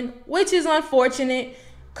Portland, which is unfortunate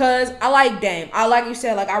because I like Dame. Like you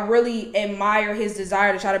said, I really admire his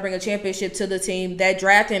desire to try to bring a championship to the team that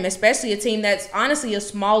drafted him, especially a team that's honestly a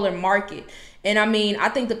smaller market. And I mean, I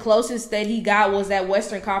think the closest that he got was that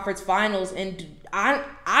Western Conference Finals, and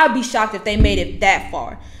I'd be shocked if they made it that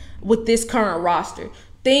far with this current roster.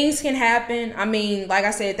 Things can happen. I mean, like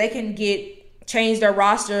I said, they can change their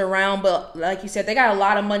roster around, but like you said, they got a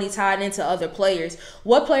lot of money tied into other players.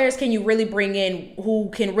 What players can you really bring in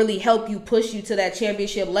who can really help you push you to that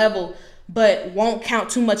championship level, but won't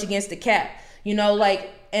count too much against the cap? You know, like,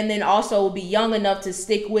 and then also be young enough to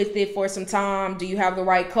stick with it for some time. Do you have the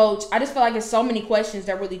right coach? I just feel like there's so many questions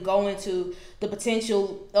that really go into the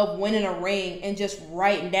potential of winning a ring. And just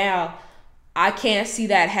right now, I can't see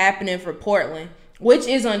that happening for Portland, which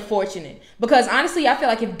is unfortunate. Because honestly, I feel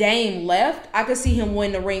like if Dame left, I could see him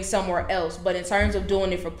win the ring somewhere else. But in terms of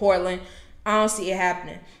doing it for Portland, I don't see it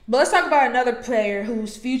happening. But let's talk about another player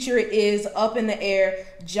whose future is up in the air,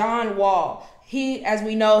 John Wall. He, as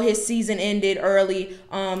we know, his season ended early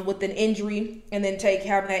with an injury, and then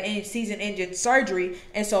having that season-ended surgery.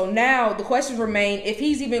 And so now the questions remain if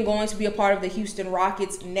he's even going to be a part of the Houston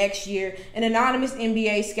Rockets next year. An anonymous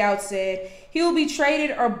NBA scout said he will be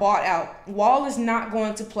traded or bought out. Wall is not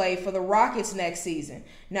going to play for the Rockets next season.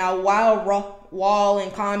 Now, while Wall in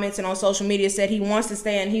comments and on social media said he wants to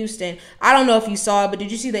stay in Houston, I don't know if you saw it, but did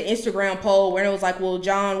you see the Instagram poll where it was like, will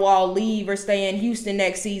John Wall leave or stay in Houston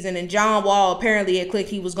next season? And John Wall apparently had clicked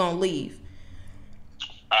he was going to leave.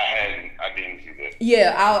 I didn't see that.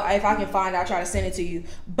 Yeah, if I can find it, I'll try to send it to you.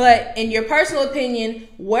 But in your personal opinion,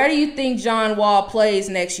 where do you think John Wall plays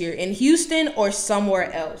next year? In Houston or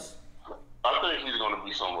somewhere else? I think he's going to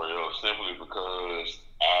be somewhere else simply because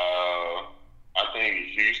I think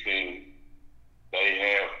Houston, they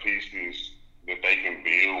have pieces that they can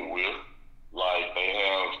build with. Like, they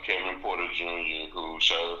have Kevin Porter Jr., who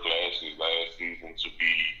showed flashes last season to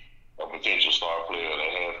be a potential star player.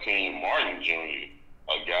 They have King Martin Jr.,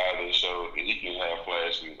 a guy that showed that he can have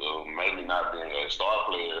flashes of maybe not being a star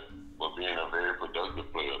player, but being a very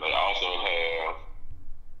productive player. They also have,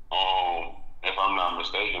 if I'm not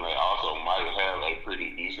mistaken, they also might have a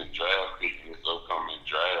pretty decent draft pick in this upcoming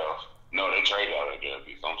draft. No, they traded out of draft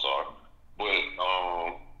picks, I'm sorry. But,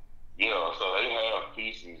 yeah, so they have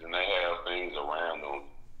pieces and they have things around them.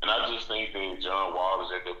 And I just think that John Wall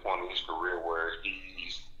is at that point in his career where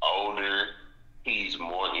he's older, he's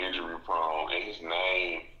more injury prone, and his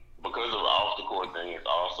name, because of the off the court things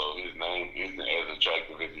also, his name isn't as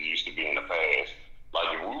attractive as it used to be in the past.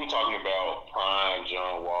 Like, if we were talking about prime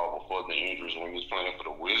John Wall before the injuries when he was playing for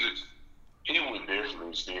the Wizards, he would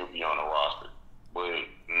definitely still be on the roster. But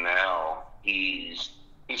now he's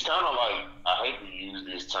kind of like, I hate to use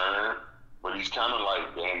this term, but he's kind of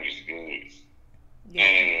like damaged goods. Yeah.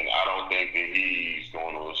 And I don't think that he's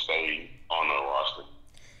going to stay on the roster.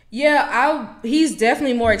 Yeah, he's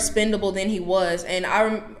definitely more expendable than he was. And I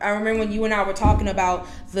remember when you and I were talking about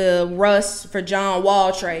the Russ for John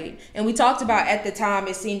Wall trade. And we talked about at the time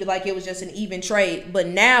it seemed like it was just an even trade. But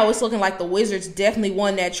now it's looking like the Wizards definitely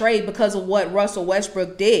won that trade because of what Russell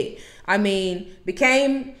Westbrook did. I mean,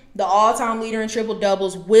 became the all-time leader in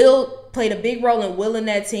triple-doubles. Played a big role in willing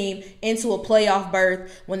that team into a playoff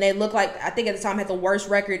berth when they looked like, I think at the time, had the worst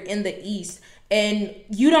record in the East. And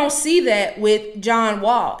you don't see that with John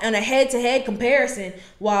Wall. On a head-to-head comparison,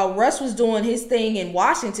 while Russ was doing his thing in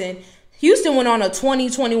Washington, Houston went on a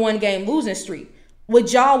 20-21 game losing streak, with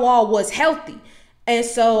John Wall was healthy. And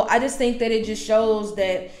so I just think that it just shows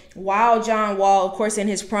that while John Wall, of course, in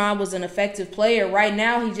his prime was an effective player, right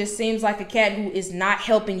now he just seems like a cat who is not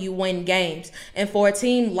helping you win games. And for a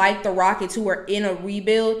team like the Rockets who are in a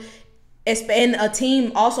rebuild, and a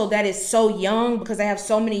team also that is so young because they have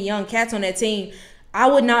so many young cats on that team,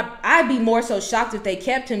 I'd be more so shocked if they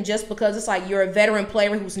kept him just because it's like you're a veteran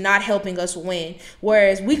player who's not helping us win.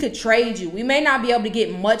 Whereas we could trade you. We may not be able to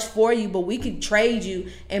get much for you, but we could trade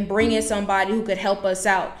you and bring in somebody who could help us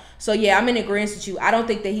out. So, yeah, I'm in agreement with you. I don't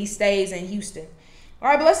think that he stays in Houston. All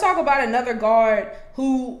right, but let's talk about another guard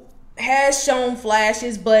who has shown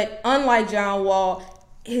flashes, but unlike John Wall,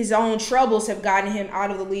 his own troubles have gotten him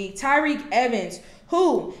out of the league. Tyreke Evans,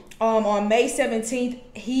 who on May 17th,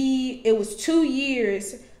 it was 2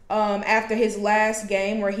 years after his last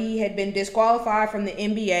game where he had been disqualified from the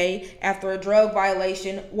NBA after a drug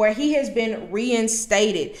violation, where he has been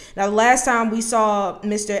reinstated. Now, the last time we saw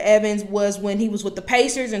Mr. Evans was when he was with the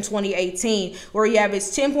Pacers in 2018, where he averaged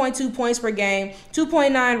 10.2 points per game,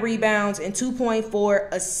 2.9 rebounds, and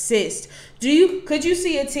 2.4 assists. Could you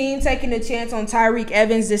see a team taking a chance on Tyreke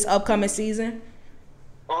Evans this upcoming season?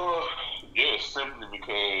 Yes, simply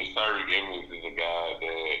because Tyreke Evans is a guy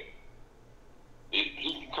that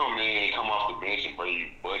he can come in and come off the bench and bring you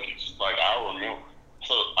buckets. Like, I remember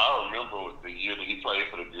the year that he played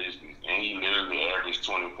for the Grizzlies, and he literally averaged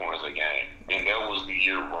 20 points a game. And that was the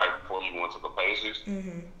year right before he went to the Pacers.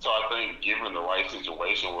 Mm-hmm. So I think given the right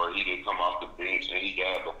situation where he did come off the bench and he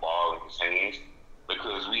got the ball in his hands,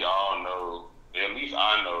 because we all know, at least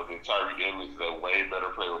I know, that Tyreke Evans is a way better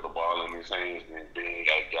player with the ball in his hands than being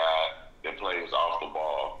a guy that plays off the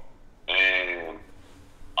ball. And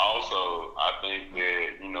also, I think that,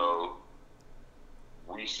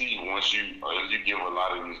 we see if you give a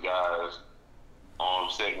lot of these guys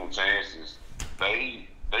second chances, they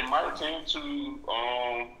might tend to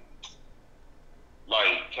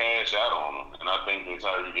like cash out on him. And I think that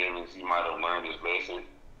Tyreek Evans, he might have learned his lesson.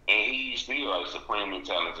 And he's still like supremely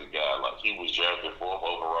talented guy. Like he was drafted 4th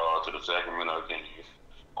overall to the Sacramento Kings.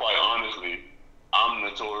 Quite honestly, I'm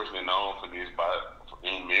notoriously known for this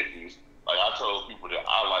in Memphis. Like I told people that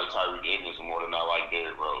I like Tyreek Evans more than I like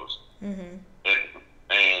Derrick Rose. Mm-hmm.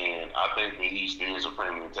 And I think that he's still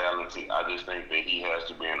supremely talented. I just think that he has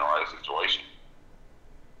to be in the right situation.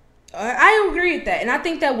 I agree with that. And I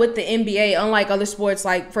think that with the NBA, unlike other sports,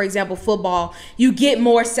 like, for example, football, you get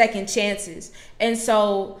more second chances. And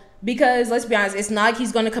so, because, let's be honest, it's not like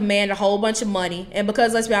he's going to command a whole bunch of money. And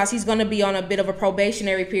because, let's be honest, he's going to be on a bit of a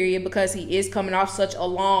probationary period because he is coming off such a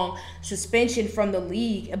long suspension from the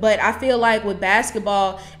league. But I feel like with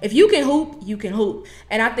basketball, if you can hoop, you can hoop.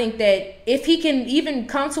 And I think that if he can even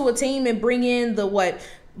come to a team and bring in the,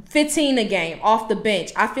 15 a game off the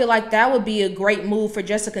bench, I feel like that would be a great move for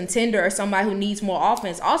just a contender or somebody who needs more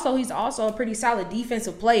offense. Also, he's also a pretty solid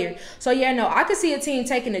defensive player. So, yeah, no, I could see a team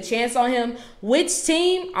taking a chance on him. Which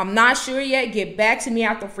team? I'm not sure yet. Get back to me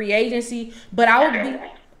after free agency. But I would be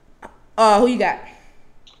who you got?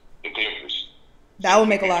 The Clippers. That would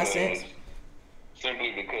make a lot of sense.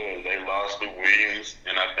 Simply because they lost Lou Williams,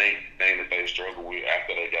 and I think the thing that they struggled with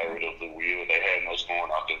after they got rid of Lou Williams, they had no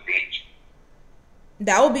scoring off the bench.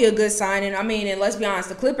 That would be a good signing. I mean, and let's be honest,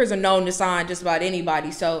 the Clippers are known to sign just about anybody.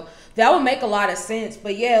 So that would make a lot of sense.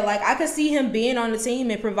 But yeah, like I could see him being on the team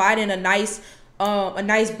and providing a nice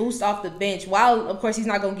boost off the bench. While of course he's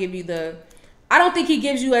not gonna give you I don't think he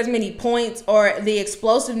gives you as many points or the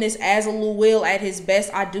explosiveness as a Lou Will at his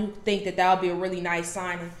best. I do think that would be a really nice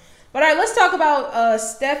signing. But all right, let's talk about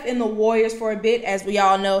Steph and the Warriors for a bit. As we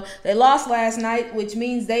all know, they lost last night, which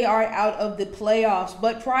means they are out of the playoffs.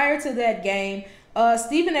 But prior to that game,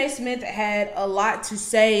 Stephen A. Smith had a lot to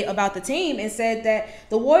say about the team and said that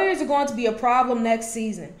the Warriors are going to be a problem next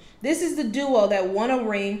season. This is the duo that won a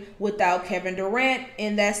ring without Kevin Durant.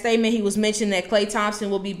 In that statement, he was mentioning that Klay Thompson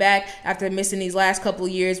will be back after missing these last couple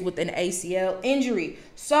of years with an ACL injury.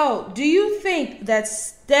 So, do you think that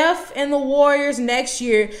Steph and the Warriors next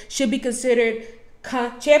year should be considered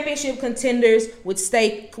championship contenders with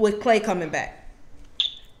Klay coming back?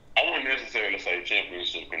 I wouldn't necessarily say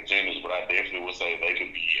championship contenders, but I definitely would say they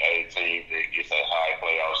could be a team that gets a high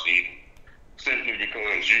playoff seeding. Simply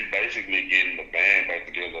because you're basically getting the band back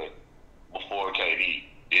together before KD.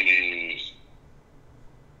 It is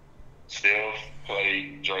Steph,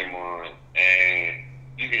 Klay, Draymond, and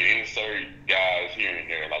you can insert guys here and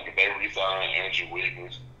there. Like if they re-sign Andrew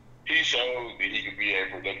Wiggins, he showed that he could be a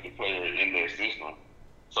productive player in their system.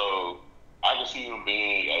 So I can see him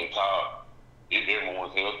being a top. If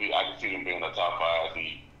everyone's healthy, I can see them being a top 5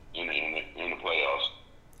 seed in the playoffs.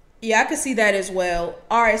 Yeah, I can see that as well.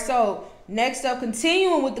 All right, so next up,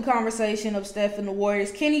 continuing with the conversation of Steph and the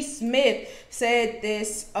Warriors, Kenny Smith said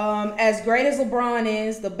this, as great as LeBron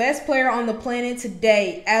is, the best player on the planet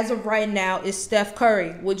today, as of right now, is Steph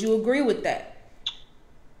Curry. Would you agree with that?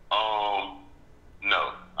 No.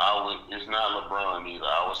 It's not LeBron either.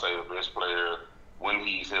 I would say the best player when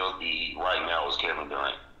he's healthy right now is Kevin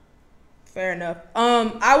Durant. Fair enough.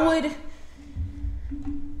 I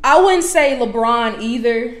wouldn't say LeBron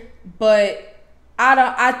either, but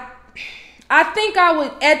I think I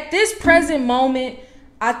would, at this present moment,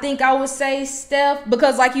 I think I would say Steph,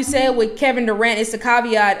 because like you said with Kevin Durant, it's the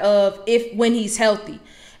caveat of when he's healthy.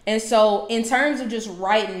 And so in terms of just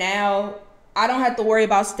right now, I don't have to worry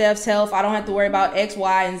about Steph's health. I don't have to worry about X,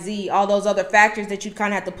 Y, and Z, all those other factors that you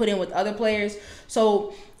kind of have to put in with other players.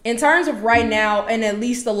 So in terms of right now, and at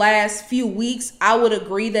least the last few weeks, I would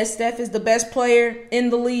agree that Steph is the best player in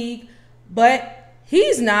the league, but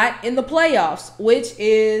he's not in the playoffs, which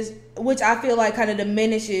I feel like kind of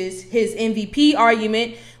diminishes his MVP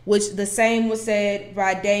argument, which the same was said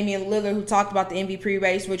by Damian Lillard, who talked about the MVP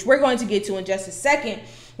race, which we're going to get to in just a second,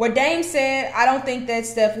 where Dame said, I don't think that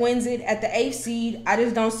Steph wins it at the 8th seed. I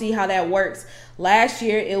just don't see how that works. Last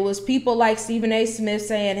year, it was people like Stephen A. Smith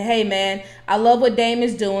saying, hey, man, I love what Dame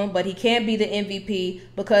is doing, but he can't be the MVP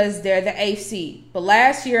because they're the 8th seed. But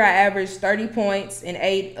last year, I averaged 30 points and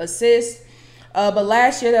 8 assists. But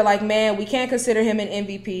last year, they're like, man, we can't consider him an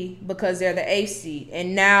MVP because they're the 8th seed.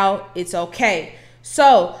 And now it's okay.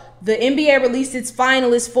 So the NBA released its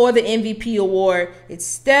finalists for the MVP award. It's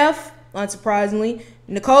Steph, unsurprisingly,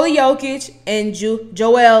 Nikola Jokic, and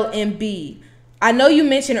Joel Embiid. I know you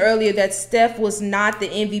mentioned earlier that Steph was not the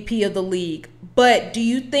MVP of the league, but do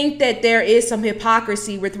you think that there is some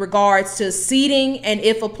hypocrisy with regards to seeding and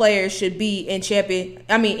if a player should be in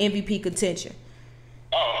MVP contention?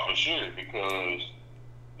 Oh, for sure, because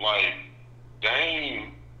like Dame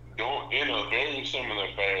similar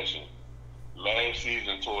fashion. Last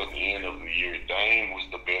season, toward the end of the year, Dame was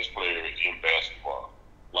the best player in basketball.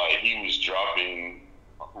 Like, he was dropping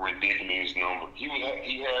ridiculous numbers. He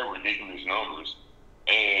had ridiculous numbers,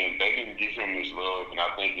 and they didn't give him his love. And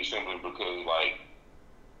I think it's simply because, like,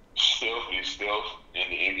 Steph is Steph,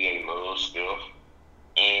 and the NBA loves Steph.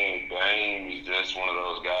 And Dame is just one of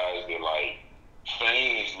those guys that, like,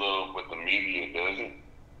 fans love, but the media doesn't.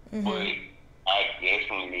 Mm-hmm. But I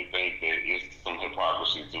definitely think that it's some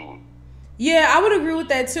hypocrisy to it. Yeah, I would agree with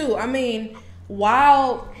that too. I mean,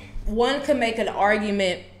 while one could make an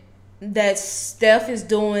argument that Steph is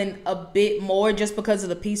doing a bit more just because of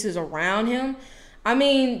the pieces around him, I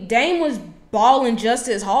mean, Dame was balling just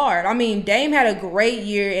as hard. I mean, Dame had a great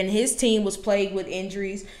year and his team was plagued with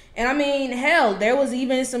injuries. And I mean, hell, there was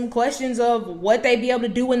even some questions of what they'd be able to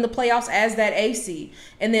do in the playoffs as that AC.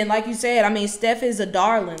 And then, like you said, I mean, Steph is a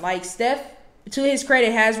darling. Like, Steph, to his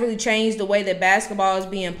credit, has really changed the way that basketball is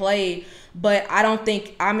being played. But I don't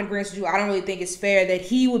think, I'm in agreement with you, I don't really think it's fair that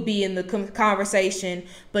he would be in the conversation,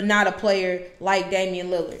 but not a player like Damian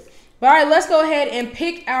Lillard. But all right, let's go ahead and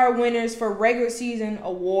pick our winners for regular season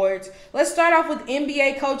awards. Let's start off with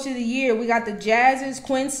NBA Coach of the Year. We got the Jazz's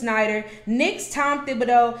Quinn Snyder, Knicks Tom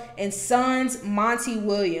Thibodeau, and Suns Monty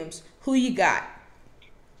Williams. Who you got?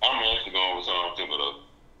 I'm actually going with Tom Thibodeau.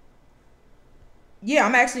 Yeah,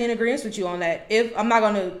 I'm actually in agreement with you on that. If I'm not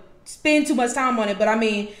going to spend too much time on it, but I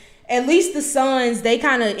mean, at least the Suns, they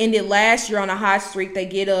kind of ended last year on a hot streak. They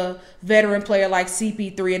get a veteran player like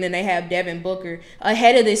CP3, and then they have Devin Booker.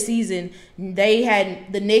 Ahead of this season,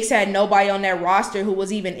 the Knicks had nobody on that roster who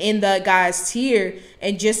was even in the guys' tier,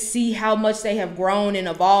 and just see how much they have grown and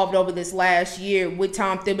evolved over this last year with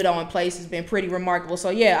Tom Thibodeau in place has been pretty remarkable. So,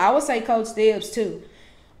 yeah, I would say Coach Tibbs, too.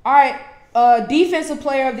 All right, Defensive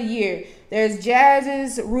Player of the Year. There's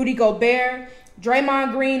Jazz's Rudy Gobert,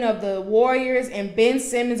 Draymond Green of the Warriors, and Ben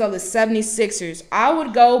Simmons of the 76ers. I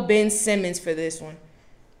would go Ben Simmons for this one.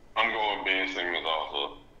 I'm going Ben Simmons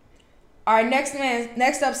also. All right,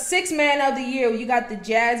 next up, Sixth Man of the Year. You got the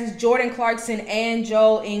Jazz's Jordan Clarkson and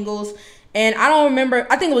Joe Ingles. And I don't remember,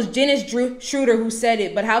 I think it was Dennis Schroeder who said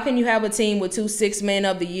it, but how can you have a team with two Sixth Men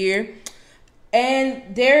of the Year?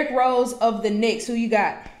 And Derrick Rose of the Knicks. Who you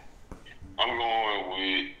got? I'm going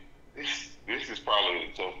with... This is probably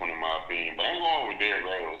a tough one in my opinion, but I'm going with Derrick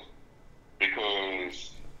Rose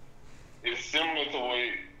because it's similar to what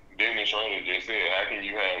Dennis Schroeder just said. How can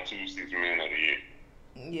you have two Sixth Men of the Year?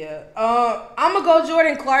 Yeah. I'm going to go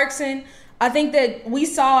Jordan Clarkson. I think that we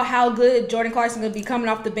saw how good Jordan Clarkson could be coming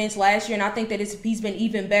off the bench last year, and I think that he's been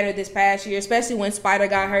even better this past year, especially when Spider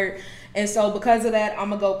got hurt. And so because of that, I'm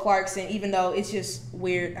going to go Clarkson, even though it's just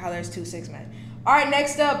weird how there's two Sixth Men. All right,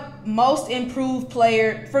 next up, Most Improved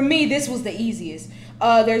Player. For me, this was the easiest.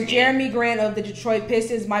 There's Jeremy Grant of the Detroit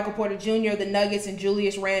Pistons, Michael Porter Jr. of the Nuggets, and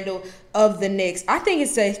Julius Randle of the Knicks. I think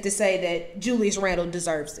it's safe to say that Julius Randle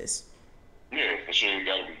deserves this. Yeah, for sure. You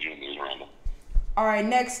got to be Julius Randle. All right,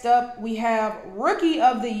 next up, we have Rookie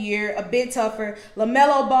of the Year, a bit tougher.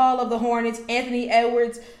 LaMelo Ball of the Hornets, Anthony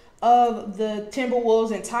Edwards of the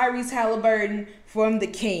Timberwolves, and Tyrese Halliburton from the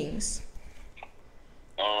Kings.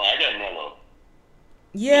 I got Melo.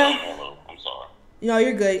 Yeah. LaMelo. I'm sorry. No,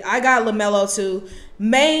 you're good. I got LaMelo too.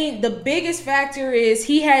 The biggest factor is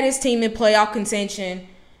he had his team in playoff contention.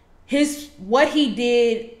 What he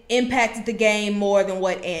did impacted the game more than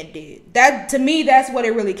what Ant did. That, to me, that's what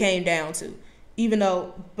it really came down to, even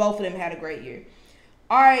though both of them had a great year.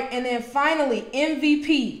 All right, and then finally,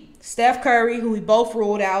 MVP, Steph Curry, who we both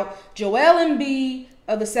ruled out, Joel Embiid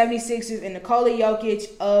of the 76ers, and Nikola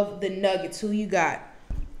Jokic of the Nuggets. Who you got?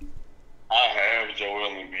 I have Joel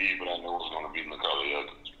Embiid, but I know it's going to be Nikola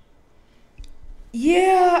Jokic.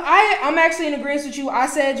 Yeah, I'm actually in agreement with you. I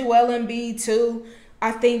said Joel Embiid too.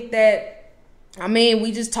 I think that,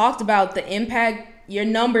 we just talked about the impact, your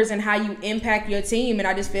numbers and how you impact your team, and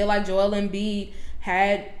I just feel like Joel Embiid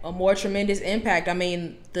had a more tremendous impact.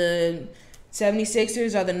 The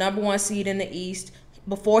 76ers are the number one seed in the East.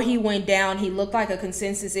 Before he went down, he looked like a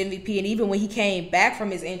consensus MVP. And even when he came back from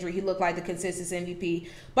his injury, he looked like the consensus MVP.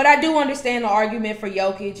 But I do understand the argument for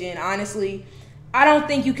Jokic. And honestly, I don't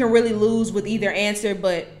think you can really lose with either answer.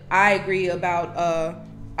 But I agree about,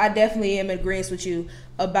 I definitely am in agreement with you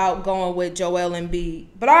about going with Joel Embiid.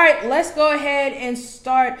 But all right, let's go ahead and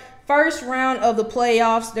start first round of the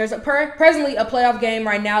playoffs. There's presently a playoff game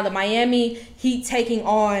right now. The Miami Heat taking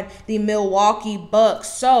on the Milwaukee Bucks.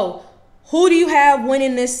 So, who do you have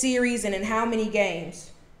winning this series and in how many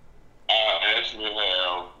games? I actually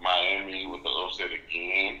have Miami with the upset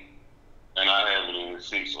again, and I have it in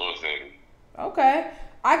 6 or 7. Okay.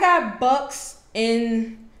 I got Bucks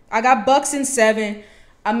in 7.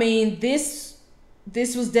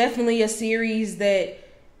 this was definitely a series that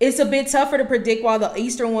it's a bit tougher to predict, while the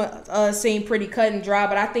Eastern one seemed pretty cut and dry.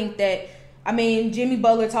 But I think that, I mean, Jimmy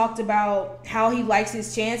Butler talked about how he likes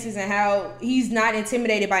his chances and how he's not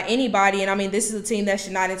intimidated by anybody. And I mean, this is a team that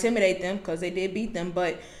should not intimidate them because they did beat them.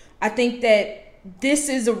 But I think that this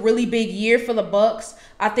is a really big year for the Bucks.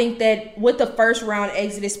 I think that with the first round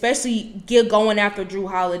exit, especially going after Drew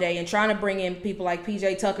Holiday and trying to bring in people like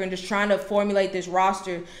PJ Tucker and just trying to formulate this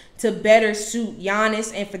roster to better suit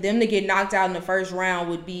Giannis, and for them to get knocked out in the first round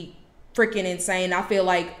would be freaking insane. I feel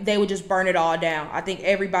like they would just burn it all down. I think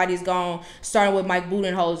everybody's gone, starting with Mike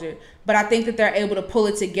Budenholzer. But I think that they're able to pull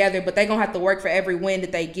it together, but they're going to have to work for every win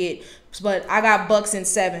that they get. But I got Bucks in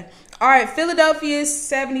 7. All right, Philadelphia's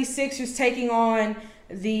 76ers taking on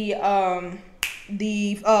the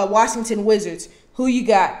Washington Wizards. Who you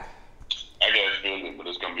got? I got Philly, but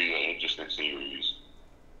it's going to be an interesting series.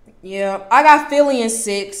 Yeah, I got Philly in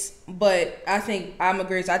 6, but I think I'm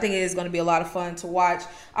agreeing. I think it is going to be a lot of fun to watch.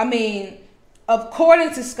 I mean,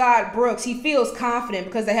 according to Scott Brooks, he feels confident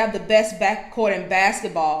because they have the best backcourt in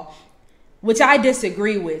basketball, which I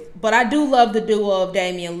disagree with. But I do love the duo of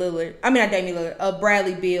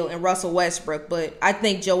Bradley Beal and Russell Westbrook. But I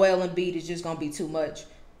think Joel Embiid is just going to be too much.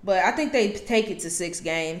 But I think they take it to 6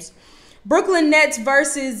 games. Brooklyn Nets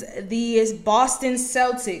versus the Boston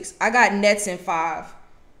Celtics. I got Nets in 5.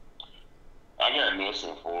 I got Nets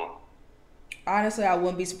in 4. Honestly, I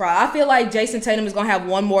wouldn't be surprised. I feel like Jason Tatum is going to have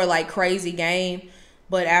one more like crazy game.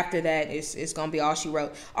 But after that, it's going to be all she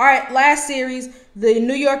wrote. All right, last series, the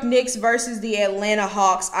New York Knicks versus the Atlanta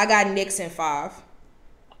Hawks. I got Knicks in 5.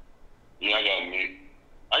 Yeah, I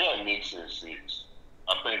got Knicks in 6.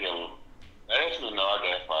 Actually, no, I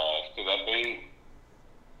got 5. Because I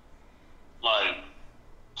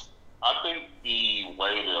think the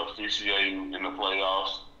way the officiating in the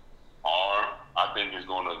playoffs I think is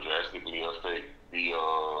going to drastically affect the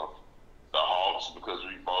Hawks, because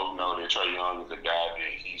we both know that Trae Young is a guy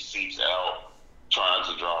that he seeks out trying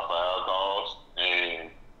to draw foul calls, and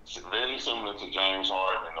it's very similar to James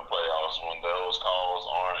Harden in the playoffs. When those calls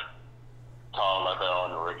aren't called like they are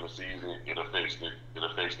in the regular season, it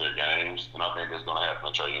affects their games, and I think that's going to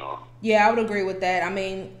happen to Trae Young. Yeah, I would agree with that. I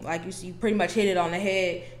mean, like you pretty much hit it on the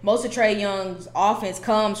head. Most of Trae Young's offense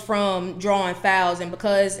comes from drawing fouls, and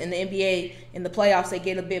because in the NBA, in the playoffs, they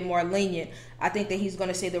get a bit more lenient, I think that he's going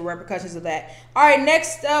to see the repercussions of that. All right,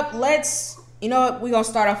 next up, we're going to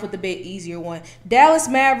start off with a bit easier one. Dallas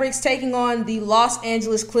Mavericks taking on the Los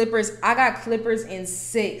Angeles Clippers. I got Clippers in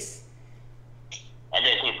 6. I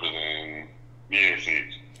got Clippers in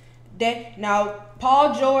 6. Now,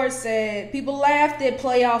 Paul George said people laughed at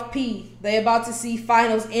playoff P. They about to see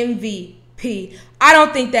finals MVP. I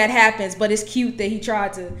don't think that happens, but it's cute that he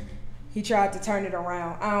tried to turn it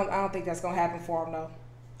around. I don't think that's going to happen for him, though.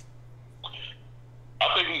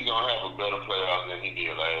 I think he's going to have a better playoff than he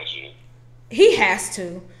did last year. He has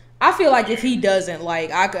to. I feel like if he doesn't,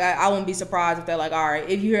 I wouldn't be surprised if they're like, all right,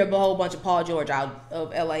 if you hear a whole bunch of Paul George out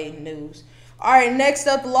of LA news. All right, next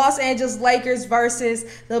up, the Los Angeles Lakers versus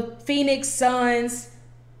the Phoenix Suns.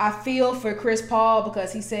 I feel for Chris Paul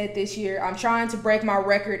because he said this year, I'm trying to break my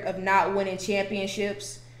record of not winning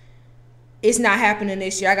championships. It's not happening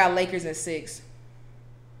this year. I got Lakers in 6.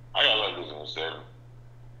 I got Lakers in 7.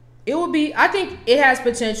 I think it has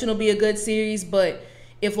potential to be a good series, but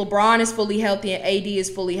if LeBron is fully healthy and AD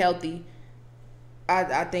is fully healthy,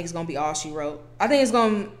 I think it's going to be all she wrote. I think it's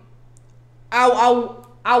going to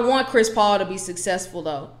I want Chris Paul to be successful,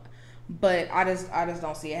 though. But I just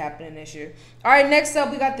don't see it happening this year. All right, next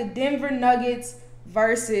up, we got the Denver Nuggets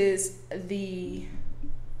versus the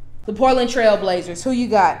Portland Trail Blazers. Who you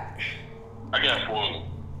got? I got Portland.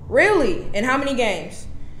 Really? In how many games?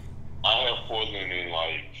 I have Portland in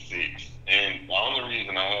 6. And the only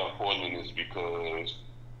reason I have Portland is because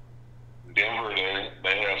Denver,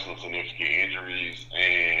 they have some significant injuries.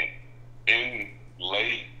 And in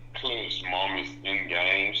late clutch moments in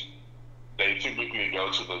games, they typically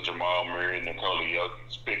go to the Jamal Murray, Nikola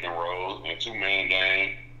Jokic pick and roll and 2-man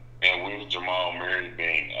game. And with Jamal Murray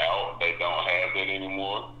being out, they don't have that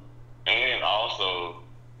anymore. And also,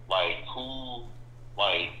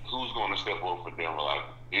 who's going to step up for Denver?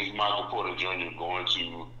 Is Michael Porter Jr. going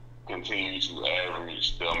to continue to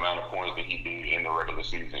average the amount of points that he did in the regular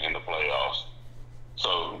season in the playoffs?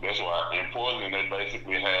 So that's why in Portland, they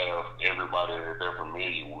basically have everybody that they're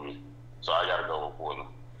familiar with. So I got to go with Portland.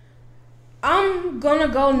 I'm going to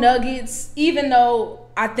go Nuggets, even though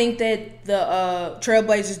I think that the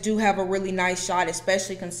Trailblazers do have a really nice shot,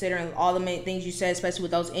 especially considering all the main things you said, especially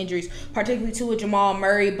with those injuries, particularly to Jamal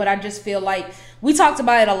Murray. But I just feel like we talked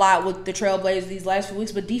about it a lot with the Trailblazers these last few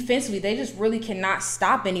weeks, but defensively, they just really cannot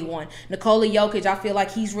stop anyone. Nikola Jokic, I feel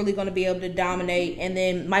like he's really going to be able to dominate. And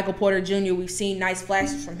then Michael Porter Jr., we've seen nice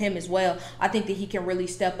flashes from him as well. I think that he can really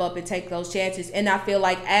step up and take those chances. And I feel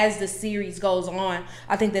like as the series goes on,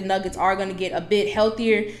 I think the Nuggets are going to get a bit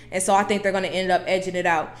healthier. And so I think they're going to end up edging it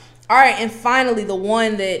out. All right, and finally, the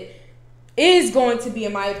one that is going to be,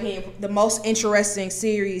 in my opinion, the most interesting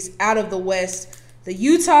series out of the West, the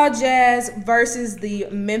Utah Jazz versus the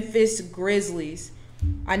Memphis Grizzlies.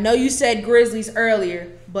 I know you said Grizzlies earlier,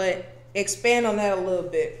 but expand on that a little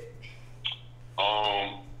bit.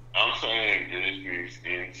 I'm saying Grizzlies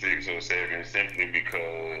in 6 or 7 simply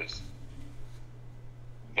because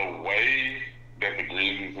the way that the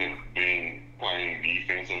Grizzlies have been playing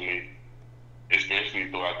defensively, especially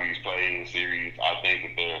throughout these play-in series, I think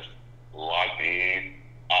that they're locked in.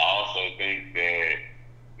 I also think that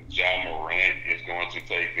Ja Morant is going to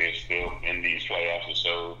take that step in these playoffs to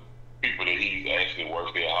show people that he's actually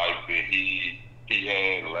worth that hype that he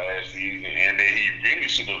had last season and that he really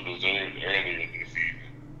should have deserved earlier this season.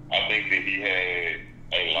 I think that he had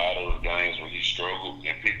a lot of games where he struggled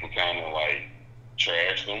and people kind of like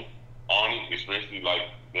trashed him on it, especially like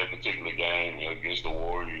that particular game against the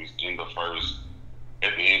Warriors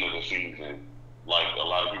at the end of the season. Like, a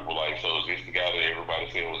lot of people like, so is this the guy that everybody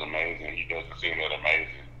said was amazing? He doesn't seem that amazing.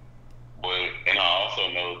 And I also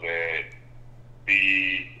know that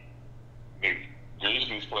the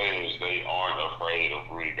Grizzlies players, they aren't afraid of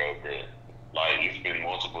Rudy Gobert. Like, it's been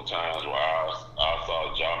multiple times where I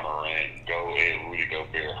saw Ja Morant go at Rudy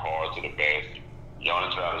Gobert hard to the basket.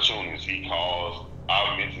 Giannis Valanciunas, he calls,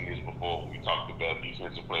 I've mentioned this before when we talked about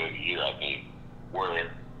Defensive Player of the Year, I think,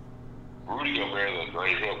 where Rudy Gobert is a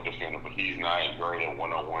great help defender, but he's not great at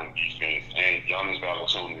one-on-one defense. And Giannis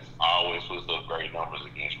Valanciunas always puts up great numbers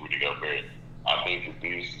against Rudy Gobert. I think that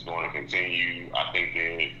this is going to continue. I think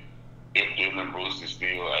that if Dylan Brooks is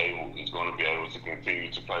going to be able to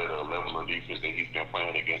continue to play the level of defense that he's been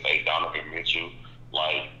playing against a Donovan Mitchell.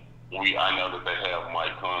 Like, I know that they have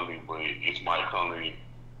Mike Conley, but is Mike Conley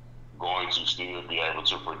going to still be able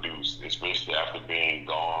to produce, especially after being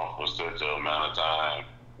gone for such an amount of time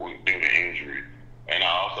due to injury? And I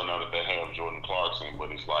also know that they have Jordan Clarkson,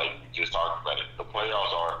 but it's like, just talking about it, the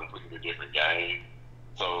playoffs are a completely different game.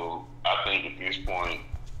 So I think at this point,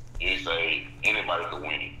 it's anybody can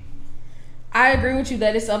win it. I agree with you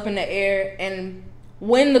that it's up in the air. And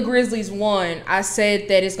when the Grizzlies won, I said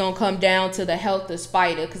that it's going to come down to the health of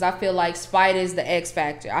Spider, because I feel like Spider is the X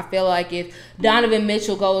factor. I feel like if Donovan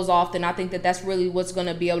Mitchell goes off, then I think that that's really what's going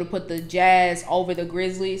to be able to put the Jazz over the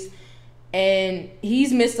Grizzlies. And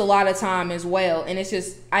he's missed a lot of time as well. And it's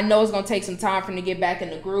just, I know it's going to take some time for him to get back in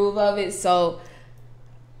the groove of it. So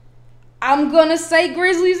I'm going to say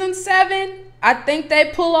Grizzlies in 7. I think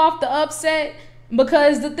they pull off the upset.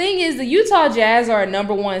 Because the thing is, the Utah Jazz are a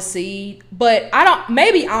number 1 seed, but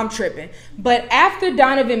maybe I'm tripping. But after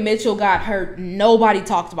Donovan Mitchell got hurt, nobody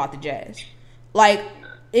talked about the Jazz. Like,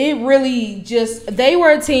 it really they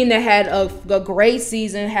were a team that had a great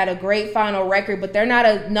season, had a great final record, but they're not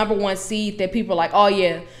a number 1 seed that people are like, oh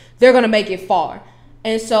yeah, they're going to make it far.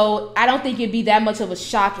 And so I don't think it'd be that much of a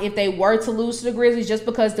shock if they were to lose to the Grizzlies, just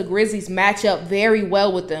because the Grizzlies match up very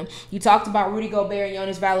well with them. You talked about Rudy Gobert and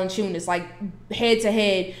Jonas Valanciunas. Like,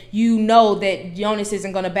 head-to-head, you know that Jonas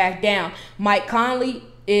isn't going to back down. Mike Conley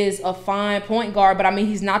is a fine point guard, but, I mean,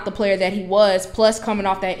 he's not the player that he was, plus coming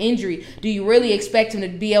off that injury. Do you really expect him to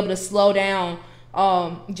be able to slow down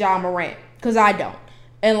Ja Morant? Because I don't.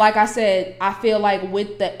 And like I said, I feel like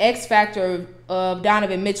with the X factor of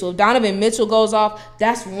Donovan Mitchell, if Donovan Mitchell goes off,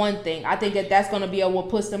 that's one thing. I think that that's going to be what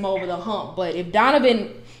puts them over the hump. But if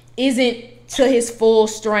Donovan isn't to his full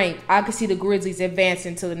strength, I could see the Grizzlies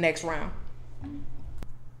advancing to the next round.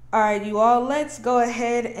 All right, you all, let's go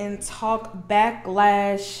ahead and talk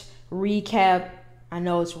Backlash recap. I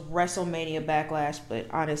know it's WrestleMania Backlash, but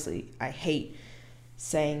honestly, I hate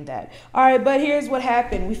saying that. All right, but here's what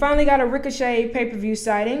happened. We finally got a Ricochet pay-per-view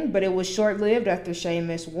sighting, but it was short-lived after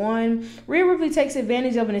Sheamus won. Rhea Ripley takes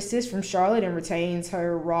advantage of an assist from Charlotte and retains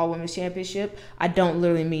her Raw Women's Championship. I don't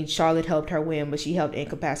literally mean Charlotte helped her win, but she helped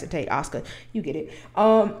incapacitate Asuka. You get it.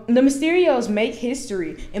 The Mysterios make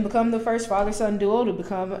history and become the first father-son duo to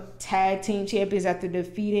become tag team champions after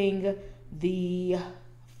defeating the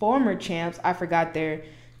former champs. I forgot their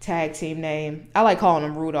tag team name. I like calling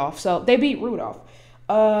them Rudolph. So they beat Rudolph.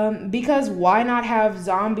 Because why not have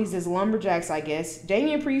zombies as lumberjacks, I guess.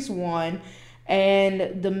 Damian Priest won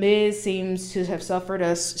And The Miz seems to have suffered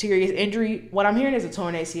a serious injury. What I'm hearing is a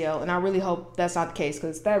torn ACL, and I really hope that's not the case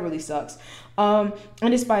because that really sucks. And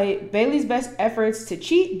despite Bayley's best efforts to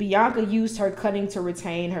cheat, Bianca used her cutting to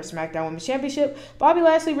retain her SmackDown Women's Championship. Bobby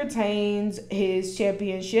Lashley retains his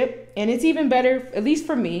championship, and it's even better, at least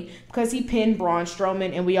for me, because he pinned Braun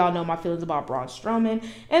Strowman, and we all know my feelings about Braun Strowman.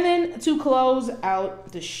 And then to close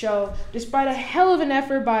out the show, despite a hell of an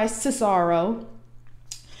effort by Cesaro,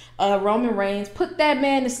 Roman Reigns put that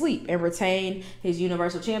man to sleep and retained his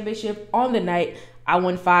Universal Championship on the night. I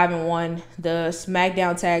won 5-1. The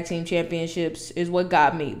SmackDown Tag Team Championships is what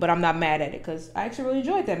got me, but I'm not mad at it because I actually really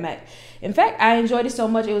enjoyed that match. In fact, I enjoyed it so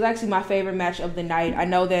much, it was actually my favorite match of the night. I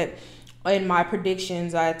know that in my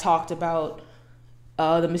predictions, I talked about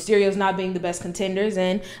the Mysterios not being the best contenders,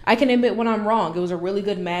 and I can admit when I'm wrong. It was a really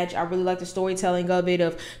good match. I really liked the storytelling of it,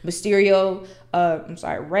 of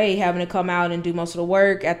Ray having to come out and do most of the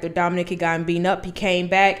work after Dominic had gotten beaten up. He came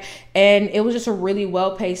back, and it was just a really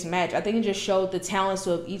well-paced match. I think it just showed the talents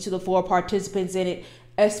of each of the 4 participants in it,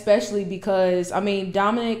 especially because,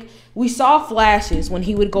 Dominic, we saw flashes when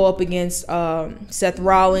he would go up against Seth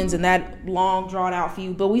Rollins and that long, drawn-out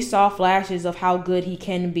feud, but we saw flashes of how good he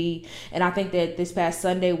can be, and I think that this past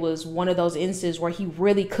Sunday was one of those instances where he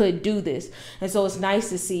really could do this, and so it's nice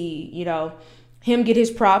to see, him get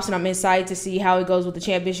his props, and I'm excited to see how it goes with the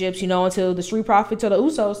championships, until the Street Profits or the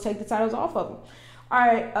Usos take the titles off of them. All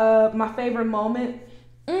right, my favorite moment,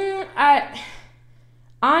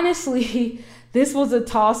 honestly, this was a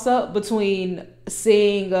toss-up between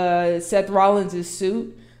seeing Seth Rollins'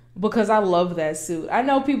 suit, because I love that suit. I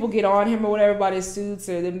know people get on him or whatever about his suits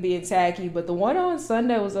or them being tacky, but the one on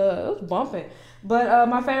Sunday was bumping. But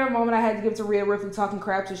my favorite moment, I had to give to Rhea Ripley talking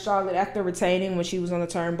crap to Charlotte after retaining when she was on the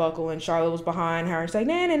turnbuckle and Charlotte was behind her and she's like,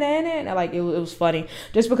 nah, nah, nah, nah. Like, it was funny.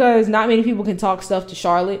 Just because not many people can talk stuff to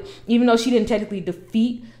Charlotte. Even though she didn't technically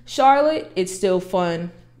defeat Charlotte, it's still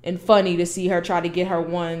fun and funny to see her try to get her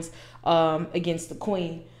ones against the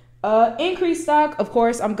Queen. Increased stock, of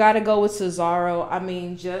course, I'm gotta go with Cesaro.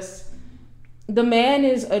 The man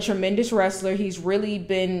is a tremendous wrestler. He's really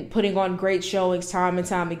been putting on great showings time and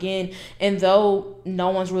time again. And though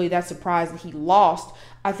no one's really that surprised that he lost,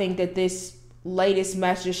 I think that this latest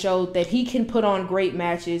match just showed that he can put on great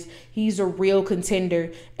matches. He's a real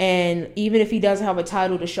contender. And even if he doesn't have a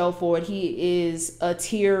title to show for it, he is a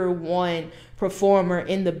tier 1 performer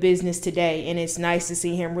in the business today. And it's nice to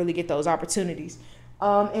see him really get those opportunities.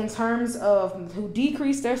 In terms of who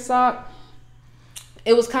decreased their stock,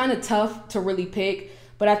 it was kind of tough to really pick,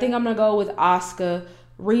 but I think I'm going to go with Asuka.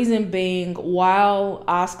 Reason being, while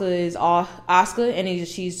Asuka is Asuka, and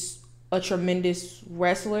she's a tremendous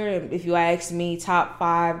wrestler, and if you ask me, top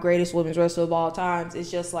 5 greatest women's wrestler of all times, it's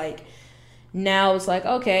just like, now it's like,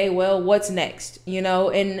 okay, well, what's next?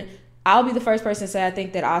 And I'll be the first person to say I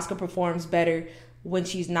think that Asuka performs better when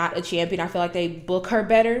she's not a champion. I feel like they book her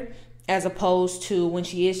better as opposed to when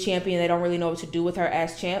she is champion, they don't really know what to do with her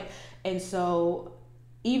as champ. And so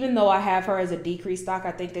even though I have her as a decreased stock,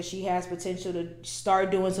 I think that she has potential to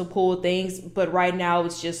start doing some cool things. But right now,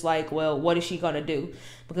 it's just like, well, what is she going to do?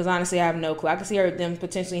 Because honestly, I have no clue. I can see them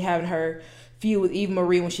potentially having her feud with Eva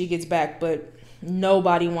Marie when she gets back. But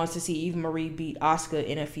nobody wants to see Eva Marie beat Asuka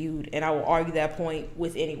in a feud. And I will argue that point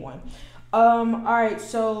with anyone. All right,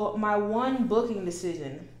 so my one booking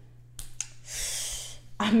decision.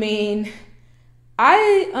 I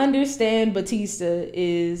understand Batista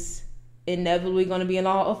is inevitably going to be in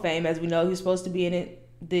the Hall of Fame, as we know he's supposed to be in it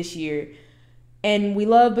this year, and we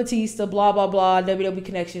love Batista, blah blah blah, WWE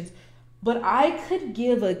connections, but I could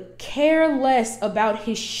give a care less about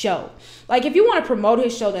his show. Like, if you want to promote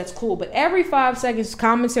his show, that's cool, but every 5 seconds,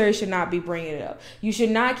 commentary should not be bringing it up. You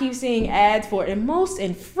should not keep seeing ads for it, and most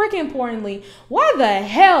and freaking importantly, why the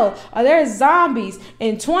hell are there zombies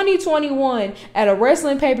in 2021 at a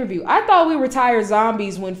wrestling pay-per-view? I thought we retired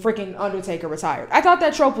zombies when freaking Undertaker retired. I thought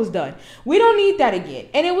that trope was done. We don't need that again,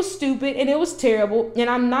 and it was stupid, and it was terrible,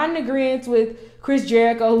 and I'm not in agreement with Chris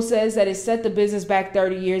Jericho, who says that it set the business back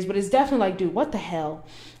 30 years, but it's definitely like, dude, what the hell?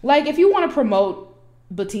 Like, if you want to promote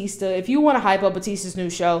Batista, if you want to hype up Batista's new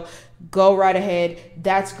show, go right ahead.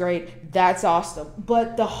 That's great. That's awesome.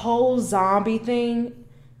 But the whole zombie thing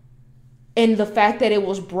and the fact that it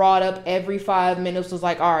was brought up every 5 minutes was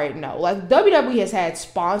like, all right, no. Like, WWE has had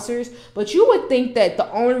sponsors, but you would think that the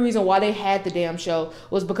only reason why they had the damn show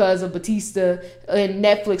was because of Batista and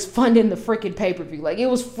Netflix funding the freaking pay-per-view. Like, it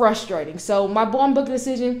was frustrating. So my one book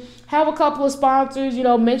decision, have a couple of sponsors,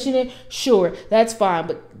 mention it. Sure, that's fine.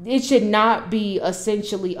 But it should not be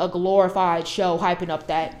essentially a glorified show hyping up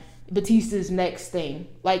that Batista's next thing.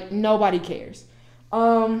 Like, nobody cares.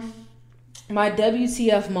 my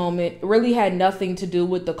WTF moment really had nothing to do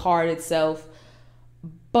with the card itself,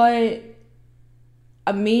 but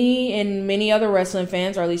me and many other wrestling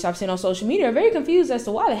fans, or at least I've seen on social media, are very confused as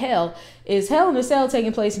to why the hell is Hell in a Cell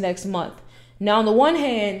taking place next month. Now, on the one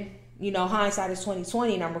hand, hindsight is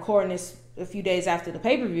 2020, and I'm recording this a few days after the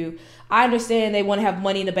pay-per-view. I understand they want to have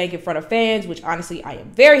Money in the Bank in front of fans, which honestly I am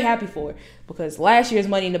very happy for, because last year's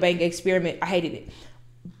Money in the Bank experiment, I hated it.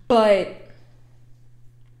 But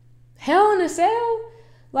Hell in a Cell?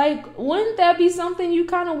 Like, wouldn't that be something you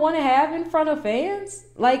kind of want to have in front of fans?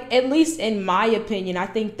 Like, at least in my opinion, I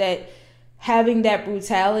think that having that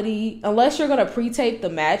brutality, unless you're going to pre-tape the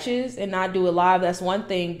matches and not do it live, that's one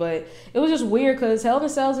thing. But it was just weird because Hell in a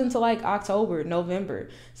Cell's into like October, November.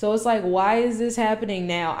 So it's like, why is this happening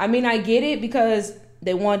now? I mean, I get it because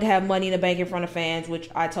they wanted to have Money in the Bank in front of fans, which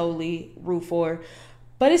I totally root for.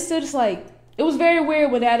 But it's still just like, it was very weird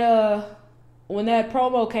when that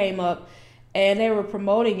promo came up and they were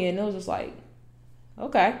promoting it, and it was just like,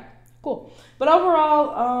 okay, cool. But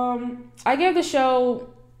overall, I gave it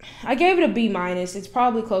a B-. It's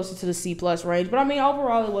probably closer to the C+ range. But I mean,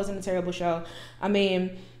 overall, it wasn't a terrible show. I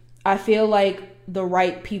mean, I feel like the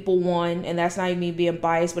right people won, and that's not even me being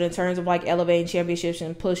biased, but in terms of like elevating championships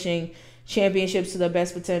and pushing championships to their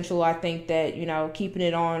best potential, I think that, keeping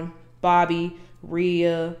it on Bobby,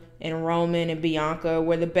 Rhea, and Roman and Bianca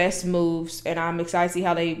were the best moves, and I'm excited to see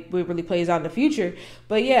how it really plays out in the future.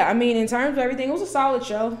 But yeah, I mean, in terms of everything, it was a solid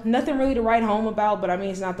show. Nothing really to write home about, but I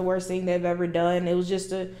mean, it's not the worst thing they've ever done. It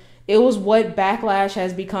was what Backlash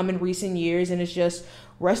has become in recent years, and it's just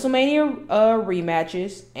WrestleMania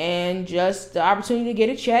rematches and just the opportunity to get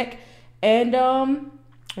a check and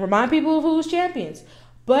remind people of who's champions.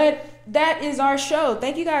 But that is our show.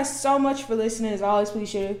 Thank you guys so much for listening. As always,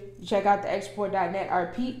 please check out theexport.net. I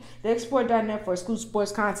repeat, theexport.net for exclusive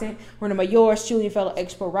sports content. One of yours truly and fellow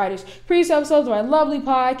export writers. Previous episodes of our lovely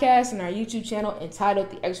podcast and our YouTube channel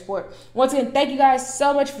entitled The Export. Once again, thank you guys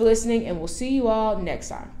so much for listening, and we'll see you all next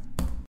time.